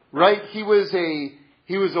 Right? He was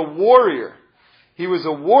a warrior. He was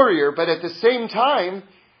a warrior, but at the same time,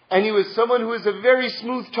 and he was someone who was a very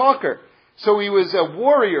smooth talker. So he was a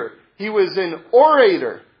warrior. He was an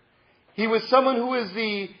orator. He was someone who was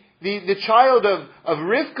the child of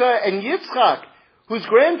Rivka and Yitzchak, whose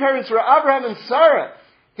grandparents were Abraham and Sarah.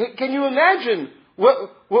 Can you imagine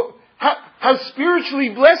how spiritually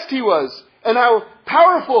blessed he was and how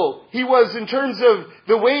powerful he was in terms of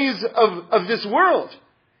the ways of this world?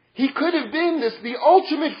 He could have been the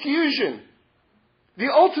ultimate fusion.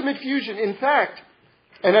 The ultimate fusion. In fact,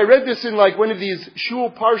 and I read this in like one of these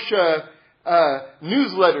Shul Parsha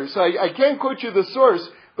newsletters, so I can't quote you the source,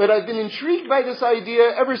 but I've been intrigued by this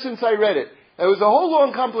idea ever since I read it. It was a whole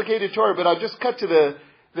long complicated Torah, but I'll just cut to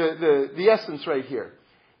the essence right here.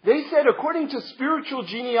 They said, according to spiritual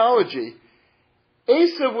genealogy,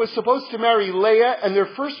 Esav was supposed to marry Leah, and their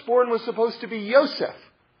firstborn was supposed to be Yosef.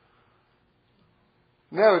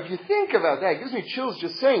 Now, if you think about that, it gives me chills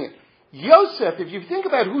just saying it. Yosef, if you think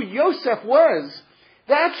about who Yosef was,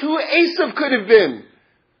 that's who Esav could have been.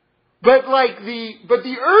 But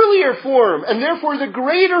the earlier form, and therefore the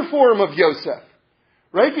greater form of Yosef.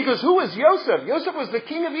 Right? Because who was Yosef? Yosef was the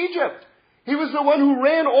king of Egypt. He was the one who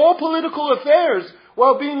ran all political affairs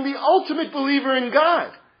while being the ultimate believer in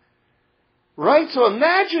God. Right? So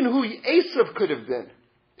imagine who Esav could have been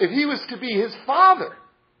if he was to be his father.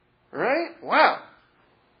 Right? Wow.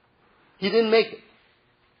 He didn't make it.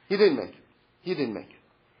 He didn't make it. He didn't make it.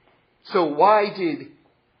 So why did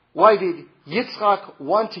Yitzchak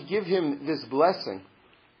want to give him this blessing?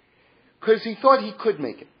 Because he thought he could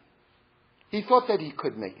make it. He thought that he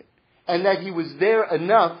could make it. And that he was there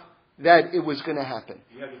enough that it was going to happen.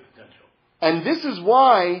 He had the potential. And this is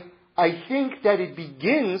why I think that it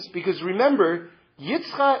begins, because remember,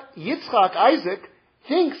 Yitzchak, Isaac,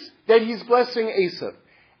 thinks that he's blessing Esav.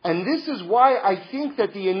 And this is why I think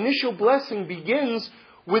that the initial blessing begins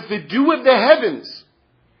with the dew of the heavens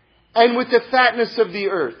and with the fatness of the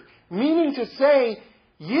earth. Meaning to say,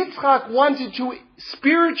 Yitzchak wanted to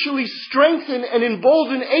spiritually strengthen and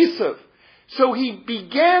embolden Esav. So he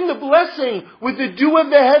began the blessing with the dew of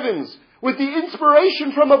the heavens, with the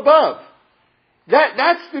inspiration from above.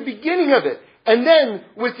 That's the beginning of it. And then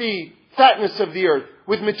with the fatness of the earth,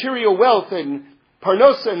 with material wealth and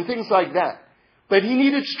parnosa and things like that. But he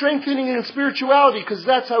needed strengthening in spirituality because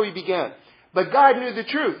that's how he began. But God knew the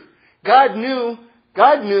truth. God knew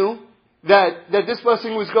that this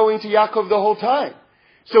blessing was going to Yaakov the whole time.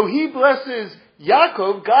 So he blesses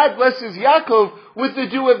Yaakov, God blesses Yaakov with the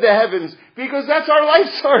dew of the heavens, because that's our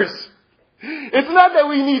life source. It's not that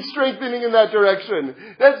we need strengthening in that direction.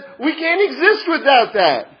 We can't exist without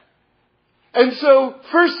that. And so,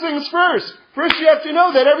 first things first. First you have to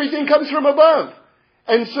know that everything comes from above.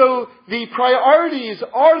 And so, the priorities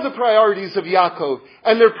are the priorities of Yaakov,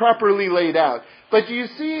 and they're properly laid out. But do you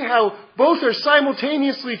see how both are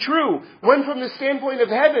simultaneously true? One from the standpoint of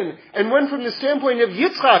heaven, and one from the standpoint of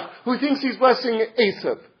Yitzchak, who thinks he's blessing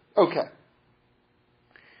Esav. Okay.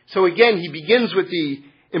 So again, he begins with the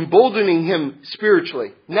emboldening him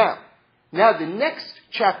spiritually. Now the next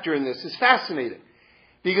chapter in this is fascinating.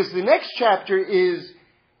 Because the next chapter is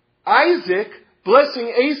Isaac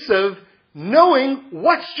blessing Esav, knowing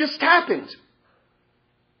what's just happened.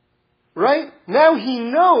 Right? Now he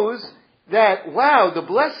knows that, wow, the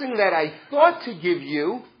blessing that I thought to give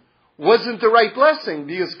you wasn't the right blessing,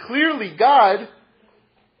 because clearly God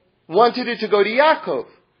wanted it to go to Yaakov.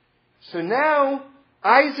 So now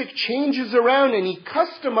Isaac changes around and he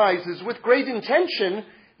customizes with great intention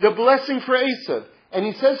the blessing for Esav. And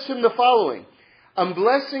he says to him the following: I'm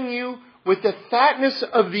blessing you with the fatness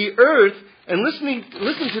of the earth. And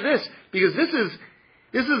listen to this, because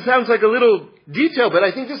this sounds like a little detail, but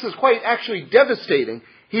I think this is quite actually devastating.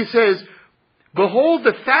 He says, behold,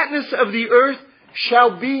 the fatness of the earth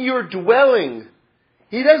shall be your dwelling.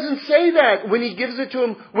 He doesn't say that when he gives it to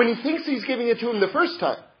him, when he thinks he's giving it to him the first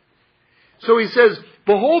time. So he says,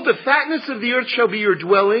 behold, the fatness of the earth shall be your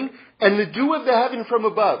dwelling, and the dew of the heaven from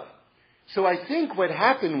above. So I think what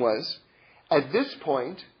happened was, at this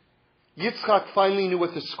point, Yitzchak finally knew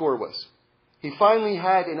what the score was. He finally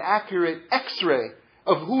had an accurate x-ray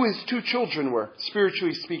of who his two children were,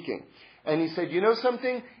 spiritually speaking. And he said, you know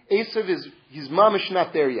something? Esav he's mamish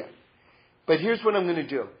not there yet. But here's what I'm going to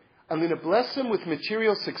do. I'm going to bless him with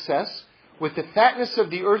material success, with the fatness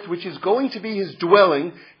of the earth, which is going to be his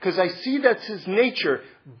dwelling, because I see that's his nature.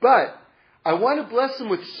 But I want to bless him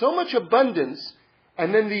with so much abundance,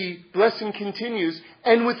 and then the blessing continues,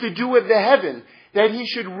 and with the dew of the heaven, that he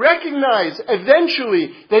should recognize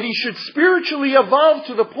eventually that he should spiritually evolve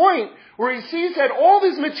to the point where he sees that all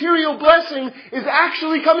this material blessing is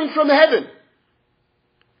actually coming from heaven.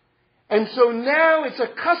 And so now it's a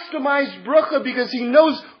customized bracha because he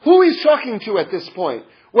knows who he's talking to at this point.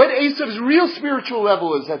 What Esav's real spiritual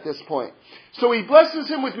level is at this point. So he blesses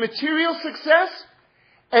him with material success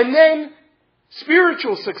and then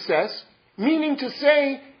spiritual success, meaning to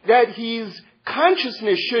say that his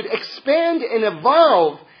consciousness should expand and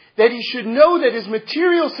evolve, that he should know that his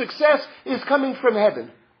material success is coming from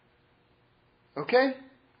heaven. Okay?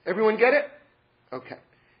 Everyone get it? Okay.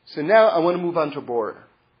 So now I want to move on to Borer.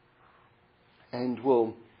 And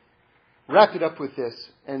we'll wrap it up with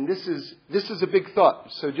this. And this is a big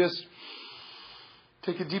thought. So just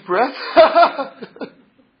take a deep breath.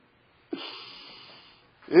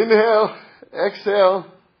 Inhale, exhale.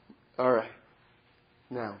 All right.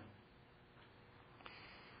 Now,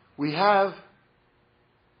 we have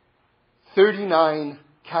 39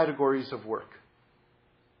 categories of work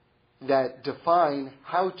that define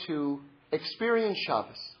how to experience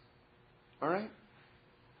Shabbos. All right?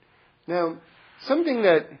 Now, something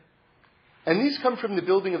that, and these come from the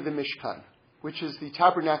building of the Mishkan, which is the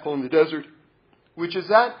tabernacle in the desert, which is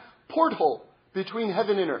that porthole between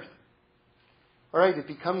heaven and earth. All right, it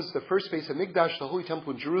becomes the first base of Mikdash, the Holy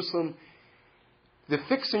Temple in Jerusalem. The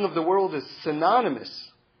fixing of the world is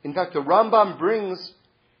synonymous. In fact, the Rambam brings,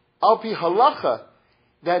 al pi halacha,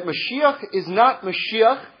 that Mashiach is not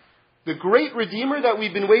Mashiach the great Redeemer that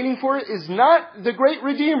we've been waiting for is not the great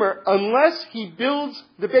Redeemer unless He builds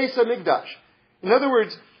the Beis HaMikdash. In other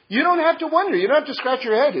words, you don't have to wonder. You don't have to scratch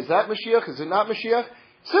your head. Is that Mashiach? Is it not Mashiach?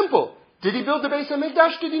 Simple. Did He build the Beis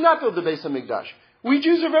HaMikdash? Did He not build the Beis HaMikdash? We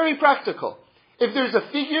Jews are very practical. If there's a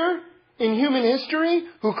figure in human history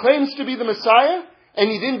who claims to be the Messiah and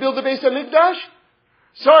he didn't build the Beis HaMikdash,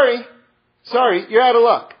 sorry, you're out of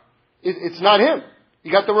luck. It's not him.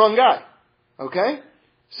 You got the wrong guy. Okay?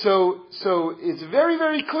 So it's very,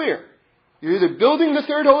 very clear. You're either building the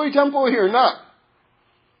third holy temple or you're not.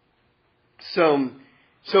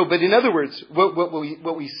 But in other words,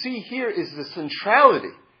 what we see here is the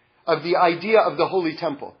centrality of the idea of the holy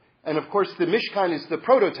temple. And of course, the Mishkan is the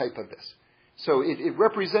prototype of this. So it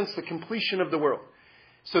represents the completion of the world.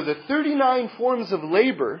 So the 39 forms of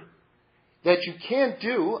labor that you can't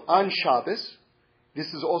do on Shabbos,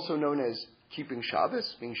 this is also known as keeping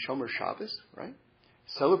Shabbos, being Shomer Shabbos, right?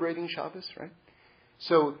 Celebrating Shabbos, right?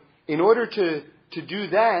 So in order to do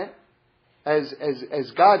that, as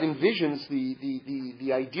God envisions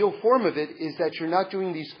the ideal form of it, is that you're not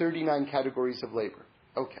doing these 39 categories of labor.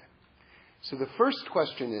 Okay. So the first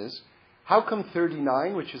question is, how come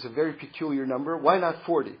 39, which is a very peculiar number? Why not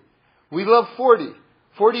 40? We love 40.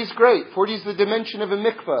 40 is great. 40 is the dimension of a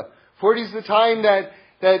mikvah. 40 is the time that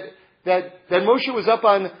Moshe was up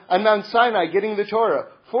on Mount Sinai getting the Torah.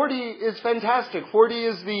 40 is fantastic. 40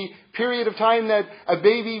 is the period of time that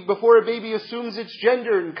before a baby assumes its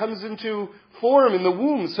gender and comes into form in the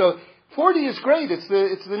womb. So 40 is great. It's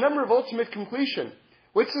the number of ultimate completion.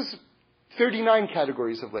 What's this 39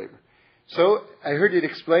 categories of labor? So I heard it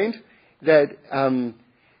explained that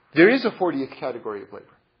there is a 40th category of labor.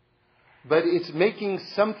 But it's making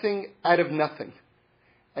something out of nothing.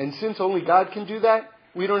 And since only God can do that,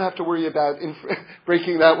 we don't have to worry about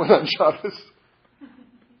breaking that one on Shabbos.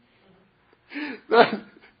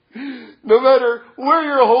 No matter where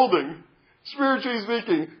you're holding, spiritually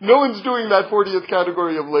speaking, no one's doing that 40th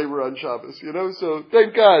category of labor on Shabbos, So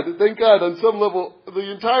thank God, on some level,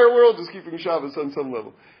 the entire world is keeping Shabbos on some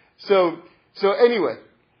level. So anyway,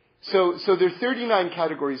 so there are 39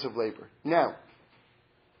 categories of labor. Now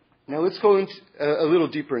let's go into a little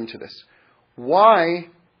deeper into this. Why?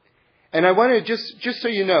 And I want to just so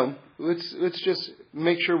you know, let's just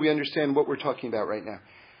make sure we understand what we're talking about right now.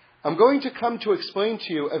 I'm going to come to explain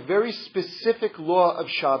to you a very specific law of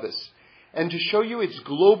Shabbos and to show you its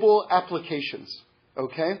global applications.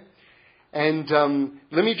 Okay? And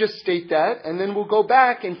let me just state that, and then we'll go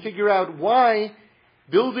back and figure out why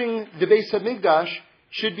building the Beis HaMikdash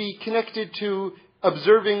should be connected to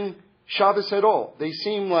observing Shabbos at all. They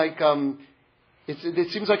seem like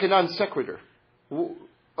it seems like a non sequitur.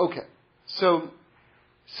 Okay, so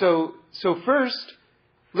first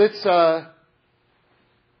let's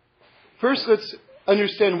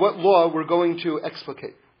understand what law we're going to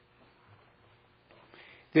explicate.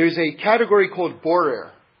 There's a category called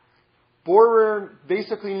borer. Borer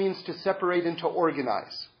basically means to separate and to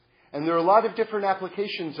organize, and there are a lot of different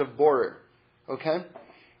applications of borer. Okay,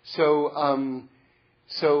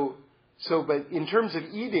 but in terms of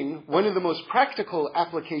eating, one of the most practical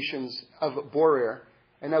applications of borer,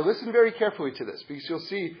 and now listen very carefully to this, because you'll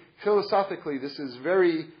see philosophically this is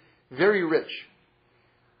very, very rich.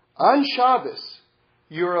 On Shabbos,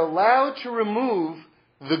 you're allowed to remove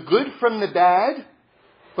the good from the bad,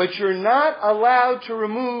 but you're not allowed to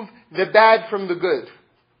remove the bad from the good.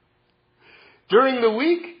 During the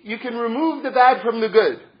week, you can remove the bad from the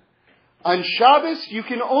good. On Shabbos, you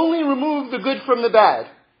can only remove the good from the bad.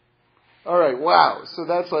 All right, wow. So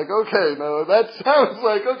that's like, okay, now that sounds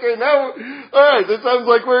like, okay, now, all right, that sounds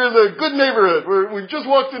like we're in a good neighborhood. We've just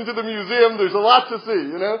walked into the museum. There's a lot to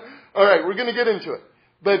see, All right, we're going to get into it.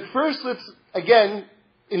 But first, let's, again,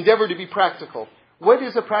 endeavor to be practical. What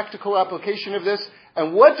is a practical application of this?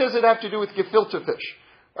 And what does it have to do with gefilte fish?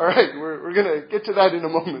 All right, we're going to get to that in a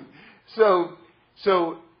moment. So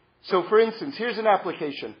for instance, here's an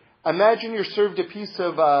application. Imagine you're served a piece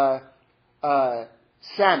of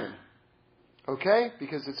salmon. Okay?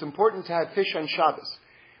 Because it's important to have fish on Shabbos.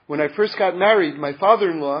 When I first got married, my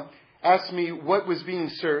father-in-law asked me what was being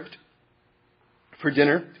served for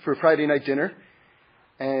dinner, for Friday night dinner.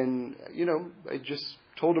 And, I just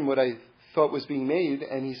told him what I thought was being made.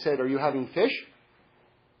 And he said, "Are you having fish?"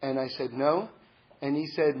 And I said, "No." And he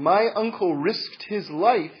said, "My uncle risked his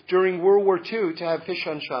life during World War II to have fish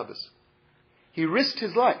on Shabbos." He risked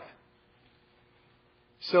his life.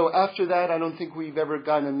 So after that, I don't think we've ever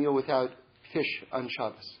gotten a meal without fish on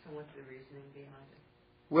Shabbos. And what's the reasoning behind it?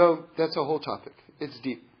 Well, that's a whole topic. It's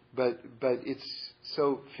deep. But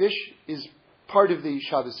fish is part of the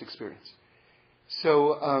Shabbos experience.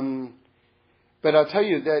 So But I'll tell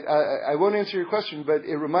you that I won't answer your question, but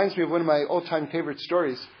it reminds me of one of my all-time favorite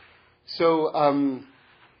stories. So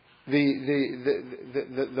the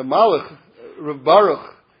Malach, Rav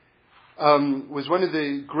Baruch, was one of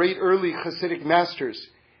the great early Hasidic masters,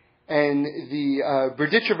 and the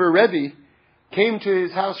Berditchever Rebbe came to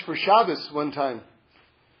his house for Shabbos one time,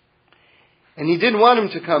 and he didn't want him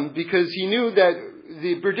to come because he knew that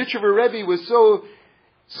the Berditchever Rebbe was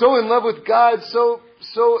so in love with God, so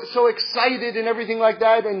excited and everything like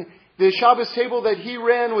that, and the Shabbos table that he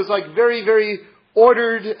ran was like very, very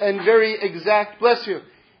ordered and very exact. Bless you.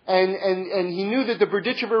 And he knew that the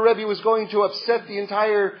Berditchever Rebbe was going to upset the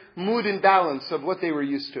entire mood and balance of what they were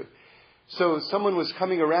used to. So someone was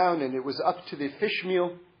coming around, and it was up to the fish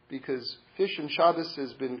meal, because fish and Shabbos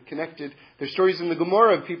has been connected. There's stories in the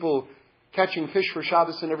Gemara of people catching fish for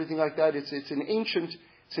Shabbos and everything like that. It's an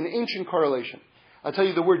ancient correlation. I'll tell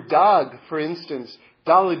you the word dog, for instance,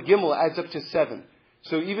 Daled Gimel adds up to 7.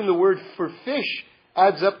 So even the word for fish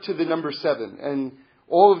adds up to the number 7. And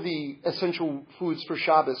all of the essential foods for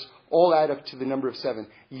Shabbos all add up to the number of 7.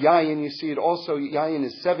 Yayin, you see it also. Yayin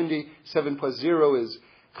is 70. 7 plus 0 is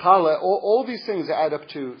challah. All these things add up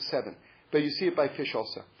to 7. But you see it by fish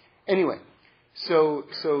also. Anyway, so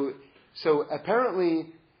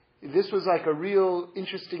apparently this was like a real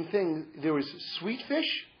interesting thing. There was sweet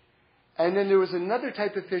fish, and then there was another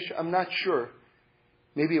type of fish, I'm not sure.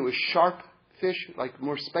 Maybe it was sharp fish, like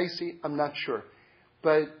more spicy, I'm not sure.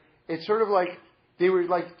 But it's sort of like they were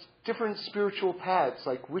like different spiritual paths,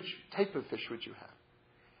 like which type of fish would you have?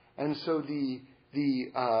 And so the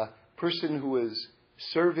person who was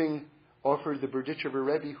serving offered the Berditchever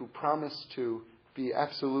Rebbe, who promised to be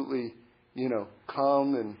absolutely,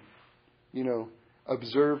 calm and,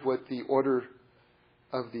 observe what the order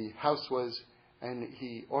of the house was. And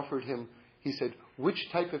he offered him, he said, which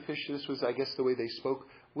type of fish, this was, I guess, the way they spoke,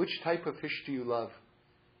 which type of fish do you love?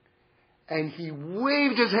 And he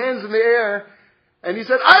waved his hands in the air, and he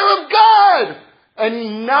said, I love God! And he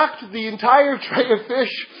knocked the entire tray of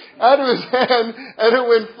fish out of his hand, and it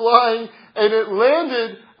went flying, and it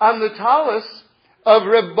landed on the talus of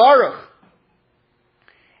Reb Baruch.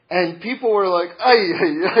 And people were like,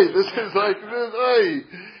 this is like this,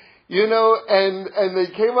 and they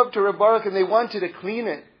came up to Reb Baruch and they wanted to clean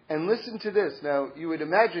it. And listen to this. Now, you would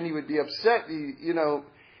imagine he would be upset.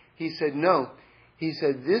 He said, no. He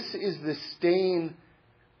said, this is the stain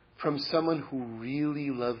from someone who really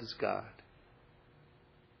loves God.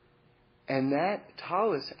 And that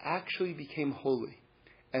talus actually became holy.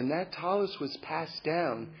 And that talus was passed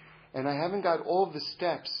down. And I haven't got all of the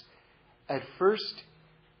steps. At first,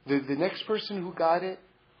 the next person who got it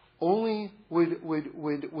only would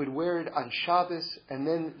wear it on Shabbos, and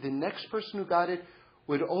then the next person who got it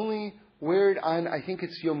would only wear it on, I think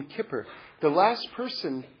it's Yom Kippur. The last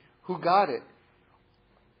person who got it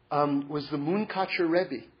was the Munkacher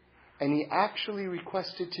Rebbe, and he actually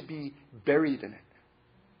requested to be buried in it.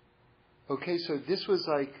 Okay, so this was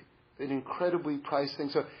like an incredibly prized thing.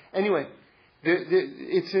 So anyway,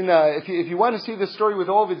 it's in. If you want to see the story with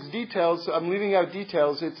all of its details, I'm leaving out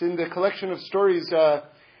details. It's in the collection of stories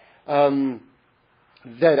that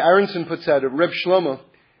Aronson puts out of Reb Shlomo.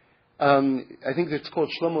 I think it's called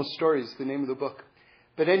Shlomo's Stories, the name of the book.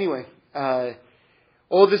 But anyway,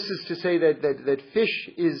 all this is to say that fish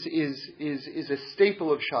is a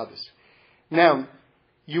staple of Shabbos. Now,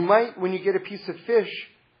 you might, when you get a piece of fish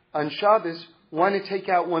on Shabbos, want to take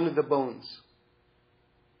out one of the bones.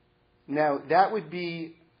 Now, that would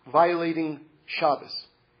be violating Shabbos,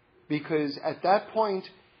 because at that point,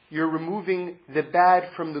 you're removing the bad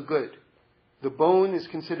from the good. The bone is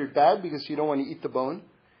considered bad because you don't want to eat the bone.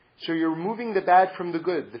 So you're removing the bad from the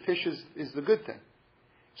good. The fish is the good thing.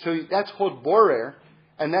 So that's called borer,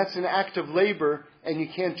 and that's an act of labor, and you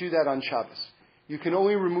can't do that on Shabbos. You can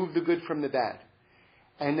only remove the good from the bad.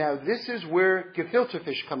 And now this is where gefilte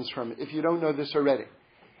fish comes from, if you don't know this already.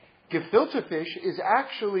 Gefilte fish is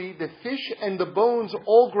actually the fish and the bones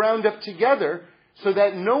all ground up together so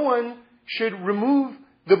that no one should remove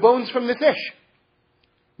the bones from the fish.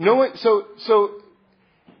 No one,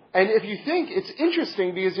 and if you think, it's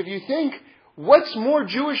interesting because if you think, what's more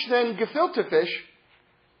Jewish than gefilte fish?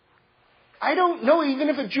 I don't know even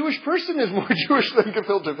if a Jewish person is more Jewish than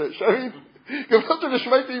gefilte fish. I mean, gefilte fish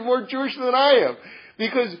might be more Jewish than I am.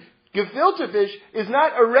 Because gefilte fish is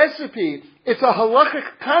not a recipe, it's a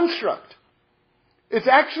halachic construct. It's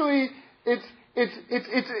actually,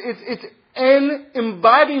 it's an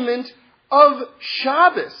embodiment of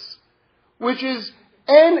Shabbos, which is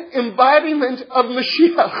an embodiment of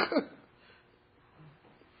Mashiach.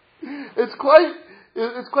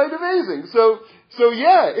 It's quite amazing. So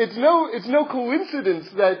yeah, it's no coincidence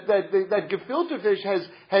that gefilte fish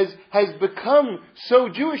has become so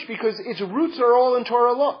Jewish because its roots are all in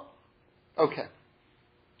Torah law. Okay.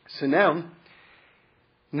 So now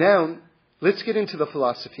let's get into the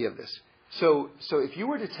philosophy of this. So if you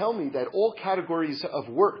were to tell me that all categories of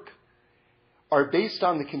work are based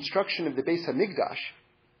on the construction of the Beis HaMikdash,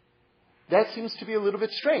 that seems to be a little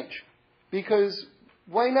bit strange. Because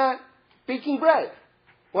why not baking bread?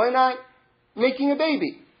 Why not making a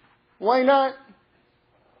baby? Why not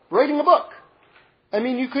writing a book? I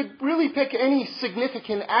mean, you could really pick any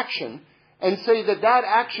significant action and say that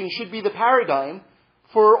action should be the paradigm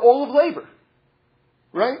for all of labor.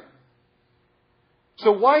 Right?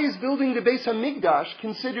 So why is building the Beis HaMikdash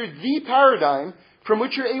considered the paradigm from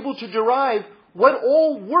which you're able to derive what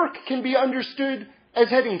all work can be understood as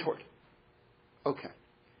heading toward? Okay.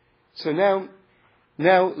 So now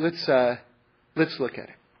let's look at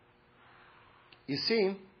it. You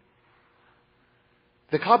see,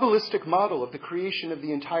 the Kabbalistic model of the creation of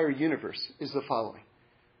the entire universe is the following.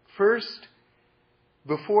 First,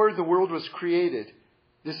 before the world was created,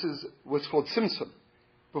 this is what's called Tzimtzum.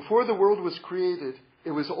 Before the world was created,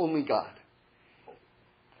 it was only God.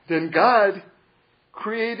 Then God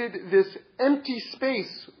created this empty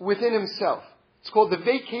space within himself. It's called the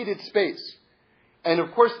vacated space. And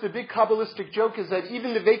of course, the big Kabbalistic joke is that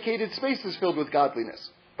even the vacated space is filled with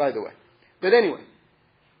godliness, by the way. But anyway,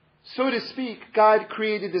 so to speak, God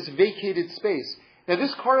created this vacated space. Now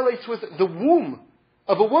this correlates with the womb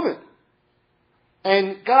of a woman.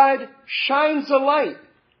 And God shines a light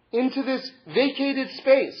into this vacated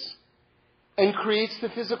space and creates the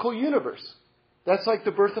physical universe. That's like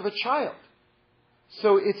the birth of a child.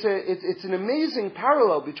 So it's an amazing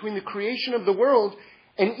parallel between the creation of the world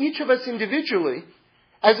and each of us individually.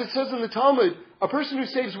 As it says in the Talmud, a person who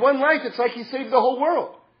saves one life, it's like he saved the whole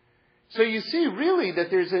world. So you see really that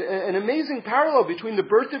there's an amazing parallel between the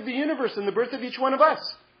birth of the universe and the birth of each one of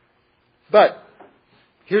us. But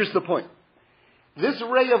here's the point. This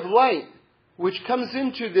ray of light, which comes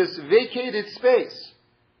into this vacated space,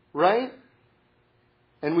 right?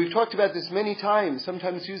 And we've talked about this many times,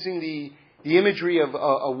 sometimes using the imagery of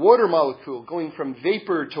a water molecule going from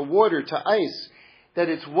vapor to water to ice, that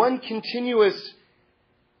it's one continuous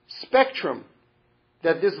spectrum,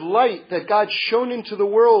 that this light that God shone into the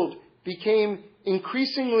world became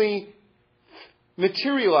increasingly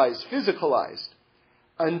materialized, physicalized,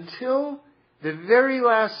 until the very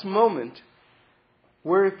last moment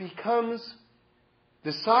where it becomes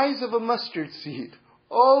the size of a mustard seed.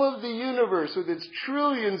 All of the universe with its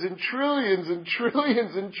trillions and trillions and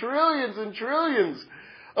trillions and trillions and trillions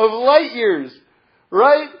of light years,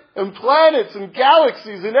 right? And planets and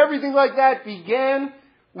galaxies and everything like that began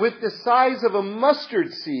with the size of a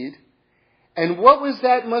mustard seed. And what was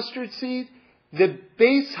that mustard seed? The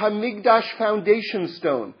Beis HaMikdash foundation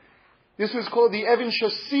stone. This was called the Even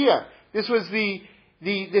Shosiyah. This was the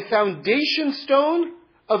foundation stone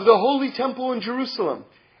of the Holy Temple in Jerusalem.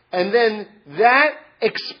 And then that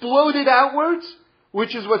exploded outwards,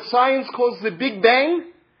 which is what science calls the Big Bang.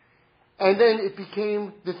 And then it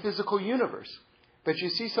became the physical universe. But you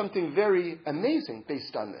see something very amazing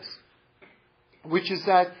based on this, which is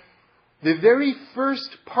that the very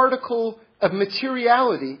first particle of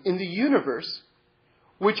materiality in the universe,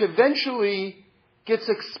 which eventually gets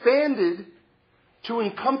expanded to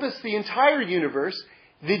encompass the entire universe,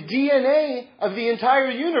 the DNA of the entire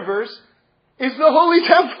universe is the Holy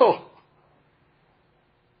Temple.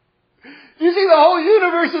 You see, the whole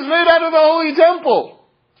universe is made out of the Holy Temple.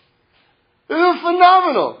 It's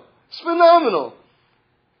phenomenal. It's phenomenal.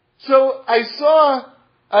 So I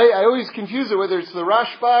always confuse it whether it's the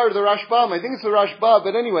Rashba or the Rashbam. I think it's the Rashba,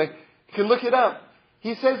 but anyway, you can look it up.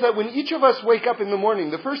 He says that when each of us wake up in the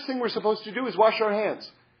morning, the first thing we're supposed to do is wash our hands.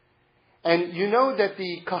 And you know that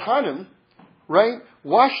the Kahanim, right,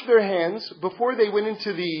 washed their hands before they went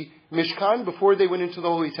into the Mishkan, before they went into the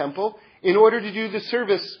Holy Temple, in order to do the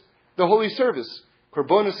service, the Holy Service,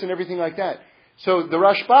 Korbanos and everything like that. So the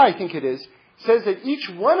Rashba, I think it is, says that each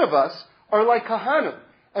one of us are like Kahanim.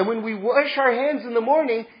 And when we wash our hands in the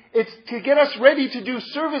morning, it's to get us ready to do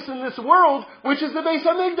service in this world, which is the Beis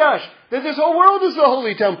HaMikdash. That this whole world is the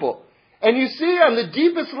Holy Temple. And you see, on the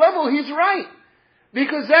deepest level, he's right.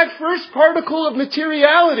 Because that first particle of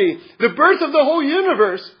materiality, the birth of the whole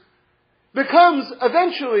universe, becomes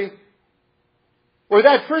eventually, or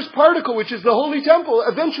that first particle, which is the Holy Temple,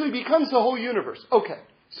 eventually becomes the whole universe. Okay,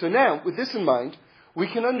 so now, with this in mind, we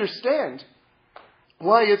can understand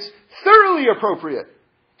why it's thoroughly appropriate,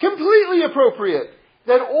 completely appropriate,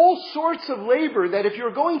 that all sorts of labor, that if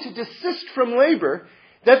you're going to desist from labor,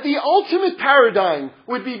 that the ultimate paradigm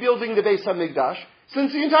would be building the Beis HaMikdash,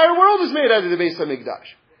 since the entire world is made out of the Beis HaMikdash.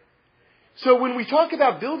 So when we talk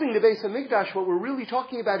about building the Beis HaMikdash, what we're really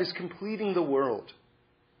talking about is completing the world.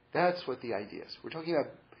 That's what the idea is. We're talking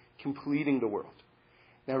about completing the world.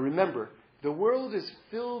 Now remember, the world is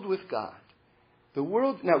filled with God.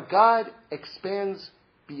 Now God expands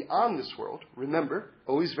beyond this world. Remember,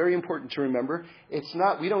 always very important to remember,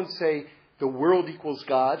 we don't say the world equals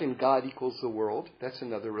God and God equals the world. That's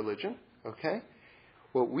another religion, okay?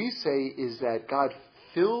 What we say is that God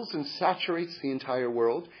fills and saturates the entire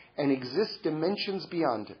world and exists dimensions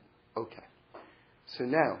beyond it. Okay. So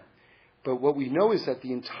now, but what we know is that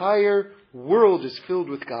the entire world is filled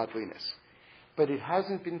with godliness. But it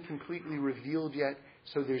hasn't been completely revealed yet,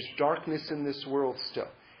 so there's darkness in this world still.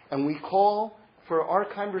 And we call, for our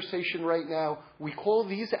conversation right now, we call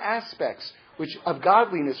these aspects of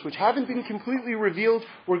godliness, which haven't been completely revealed,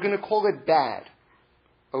 we're going to call it bad.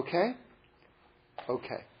 Okay?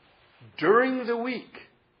 Okay. During the week,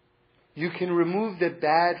 you can remove the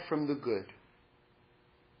bad from the good.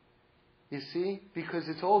 You see? Because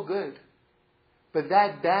it's all good. But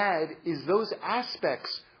that bad is those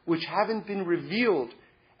aspects which haven't been revealed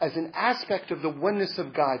as an aspect of the oneness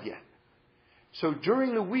of God yet. So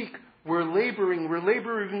during the week, we're laboring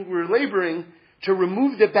to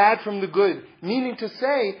remove the bad from the good. Meaning to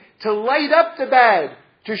say, to light up the bad,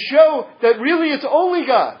 to show that really it's only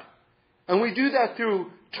God. And we do that through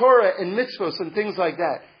Torah and mitzvahs and things like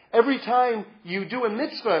that. Every time you do a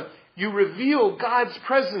mitzvah, you reveal God's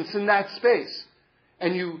presence in that space.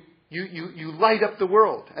 And you light up the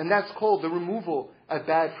world. And that's called the removal of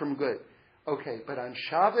bad from good. Okay, but on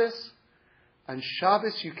Shabbos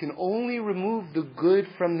you can only remove the good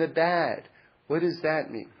from the bad. What does that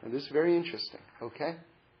mean? Now, this is very interesting, okay?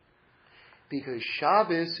 Because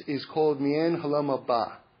Shabbos is called Mi'en Halam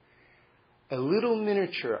Haba. A little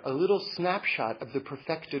miniature, a little snapshot of the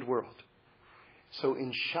perfected world. So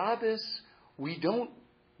in Shabbos, we don't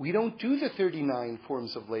do the 39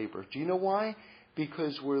 forms of labor. Do you know why?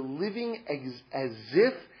 Because we're living as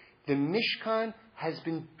if the Mishkan has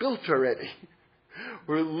been built already.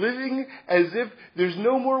 We're living as if there's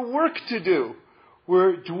no more work to do.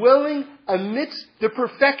 We're dwelling amidst the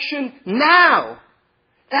perfection now.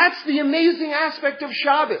 That's the amazing aspect of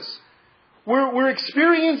Shabbos. We're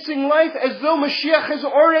experiencing life as though Mashiach has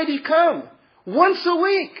already come. Once a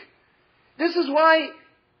week. This is why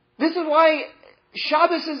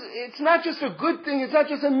Shabbos it's not just a good thing, it's not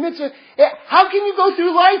just a mitzvah. How can you go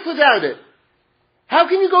through life without it? How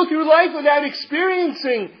can you go through life without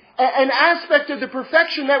experiencing an aspect of the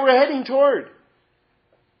perfection that we're heading toward?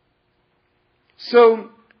 So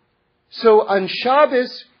on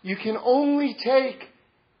Shabbos, you can only take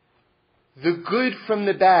the good from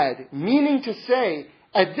the bad. Meaning to say,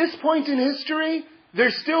 at this point in history,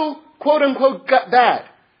 there's still, quote unquote, bad.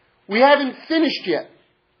 We haven't finished yet.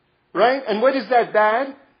 Right? And what is that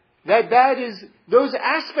bad? That bad is those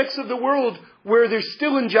aspects of the world where there's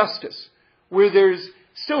still injustice, where there's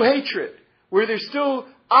still hatred, where there's still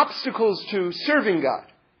obstacles to serving God.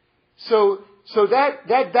 So that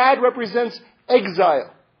bad represents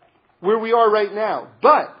exile, where we are right now.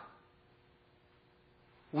 But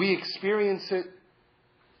we experience it,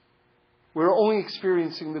 we're only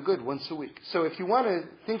experiencing the good once a week. So if you want to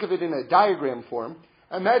think of it in a diagram form,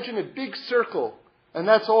 imagine a big circle, and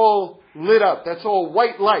that's all lit up. That's all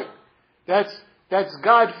white light. That's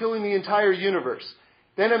God filling the entire universe.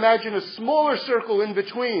 Then imagine a smaller circle in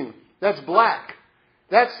between. That's black.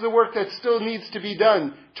 That's the work that still needs to be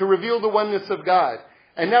done to reveal the oneness of God.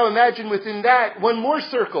 And now imagine within that one more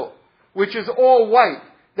circle, which is all white.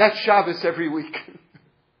 That's Shabbos every week.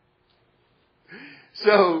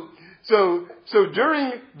 So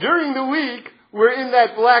during the week, we're in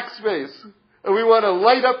that black space. And we want to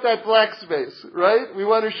light up that black space, right? We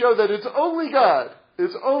want to show that it's only God.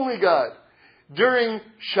 It's only God. During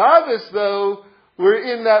Shabbos, though, we're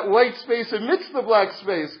in that white space amidst the black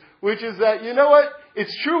space, which is that, you know what?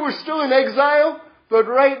 It's true we're still in exile, but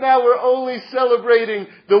right now we're only celebrating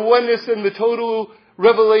the oneness and the total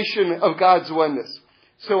revelation of God's oneness.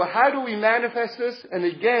 So how do we manifest this? And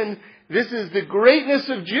again, this is the greatness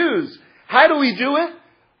of Jews. How do we do it?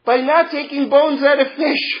 By not taking bones out of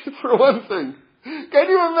fish, for one thing. Can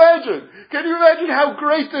you imagine? Can you imagine how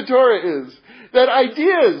great the Torah is? That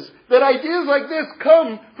ideas like this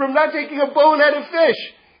come from not taking a bone out of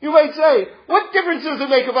fish. You might say, what difference does it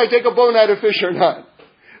make if I take a bone out of fish or not?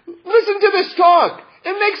 Listen to this talk.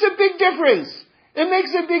 It makes a big difference. It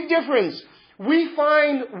makes a big difference. We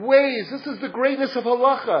find ways, this is the greatness of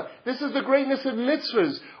halacha, this is the greatness of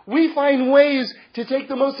mitzvahs. We find ways to take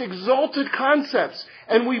the most exalted concepts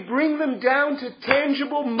and we bring them down to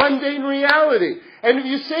tangible, mundane reality. And if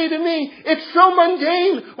you say to me, it's so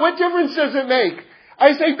mundane, what difference does it make?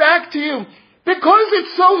 I say back to you, because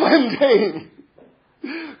it's so mundane.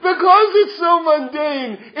 Because it's so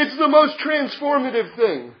mundane, it's the most transformative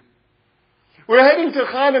thing. We're heading to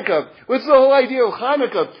Hanukkah. What's the whole idea of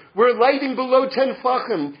Hanukkah? We're lighting below 10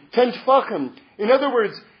 tefachim. In other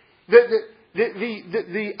words,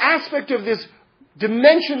 the aspect of this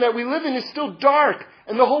dimension that we live in is still dark.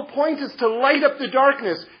 And the whole point is to light up the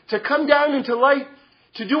darkness, to come down into light,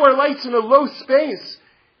 to do our lights in a low space,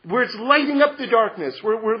 where it's lighting up the darkness.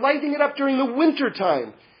 We're lighting it up during the winter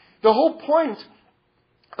time. The whole point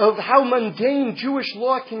of how mundane Jewish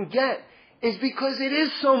law can get is because it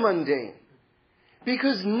is so mundane.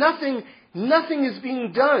 Because nothing is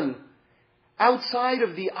being done outside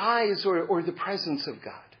of the eyes or the presence of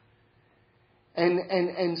God.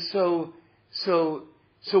 And so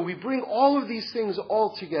we bring all of these things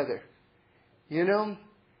all together. You know?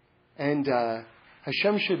 And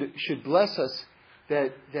Hashem should bless us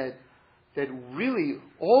that really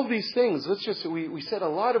all these things, we said a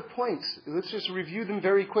lot of points. Let's just review them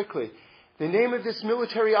very quickly. The name of this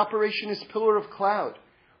military operation is Pillar of Cloud.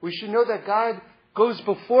 We should know that God goes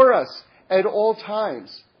before us at all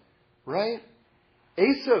times. Right?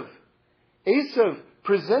 Esav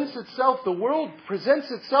presents itself, the world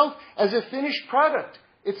presents itself as a finished product.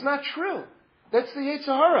 It's not true. That's the Yetzer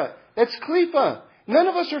Hara. That's Klipa. None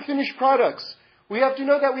of us are finished products. We have to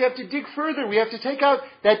know that. We have to dig further. We have to take out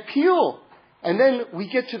that peel. And then we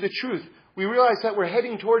get to the truth. We realize that we're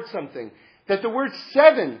heading towards something. That the word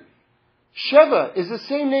 7, Sheva, is the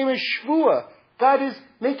same name as Shvua. God is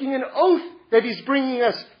making an oath that He's bringing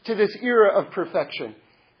us to this era of perfection.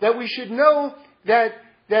 That we should know that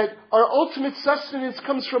our ultimate sustenance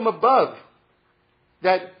comes from above.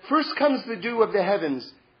 That first comes the dew of the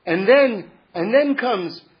heavens, and then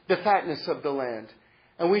comes the fatness of the land.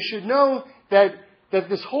 And we should know that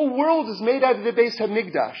this whole world is made out of the Beis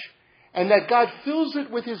HaMikdash, and that God fills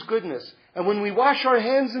it with His goodness. And when we wash our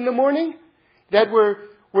hands in the morning, that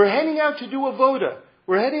we're heading out to do avoda.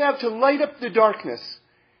 We're heading out to light up the darkness.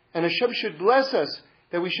 And Hashem should bless us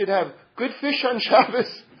that we should have good fish on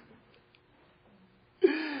Shabbos.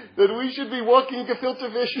 That we should be walking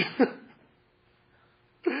gefilte fish.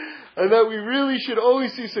 And that we really should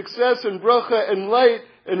always see success and bracha and light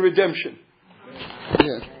and redemption.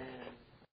 Yeah.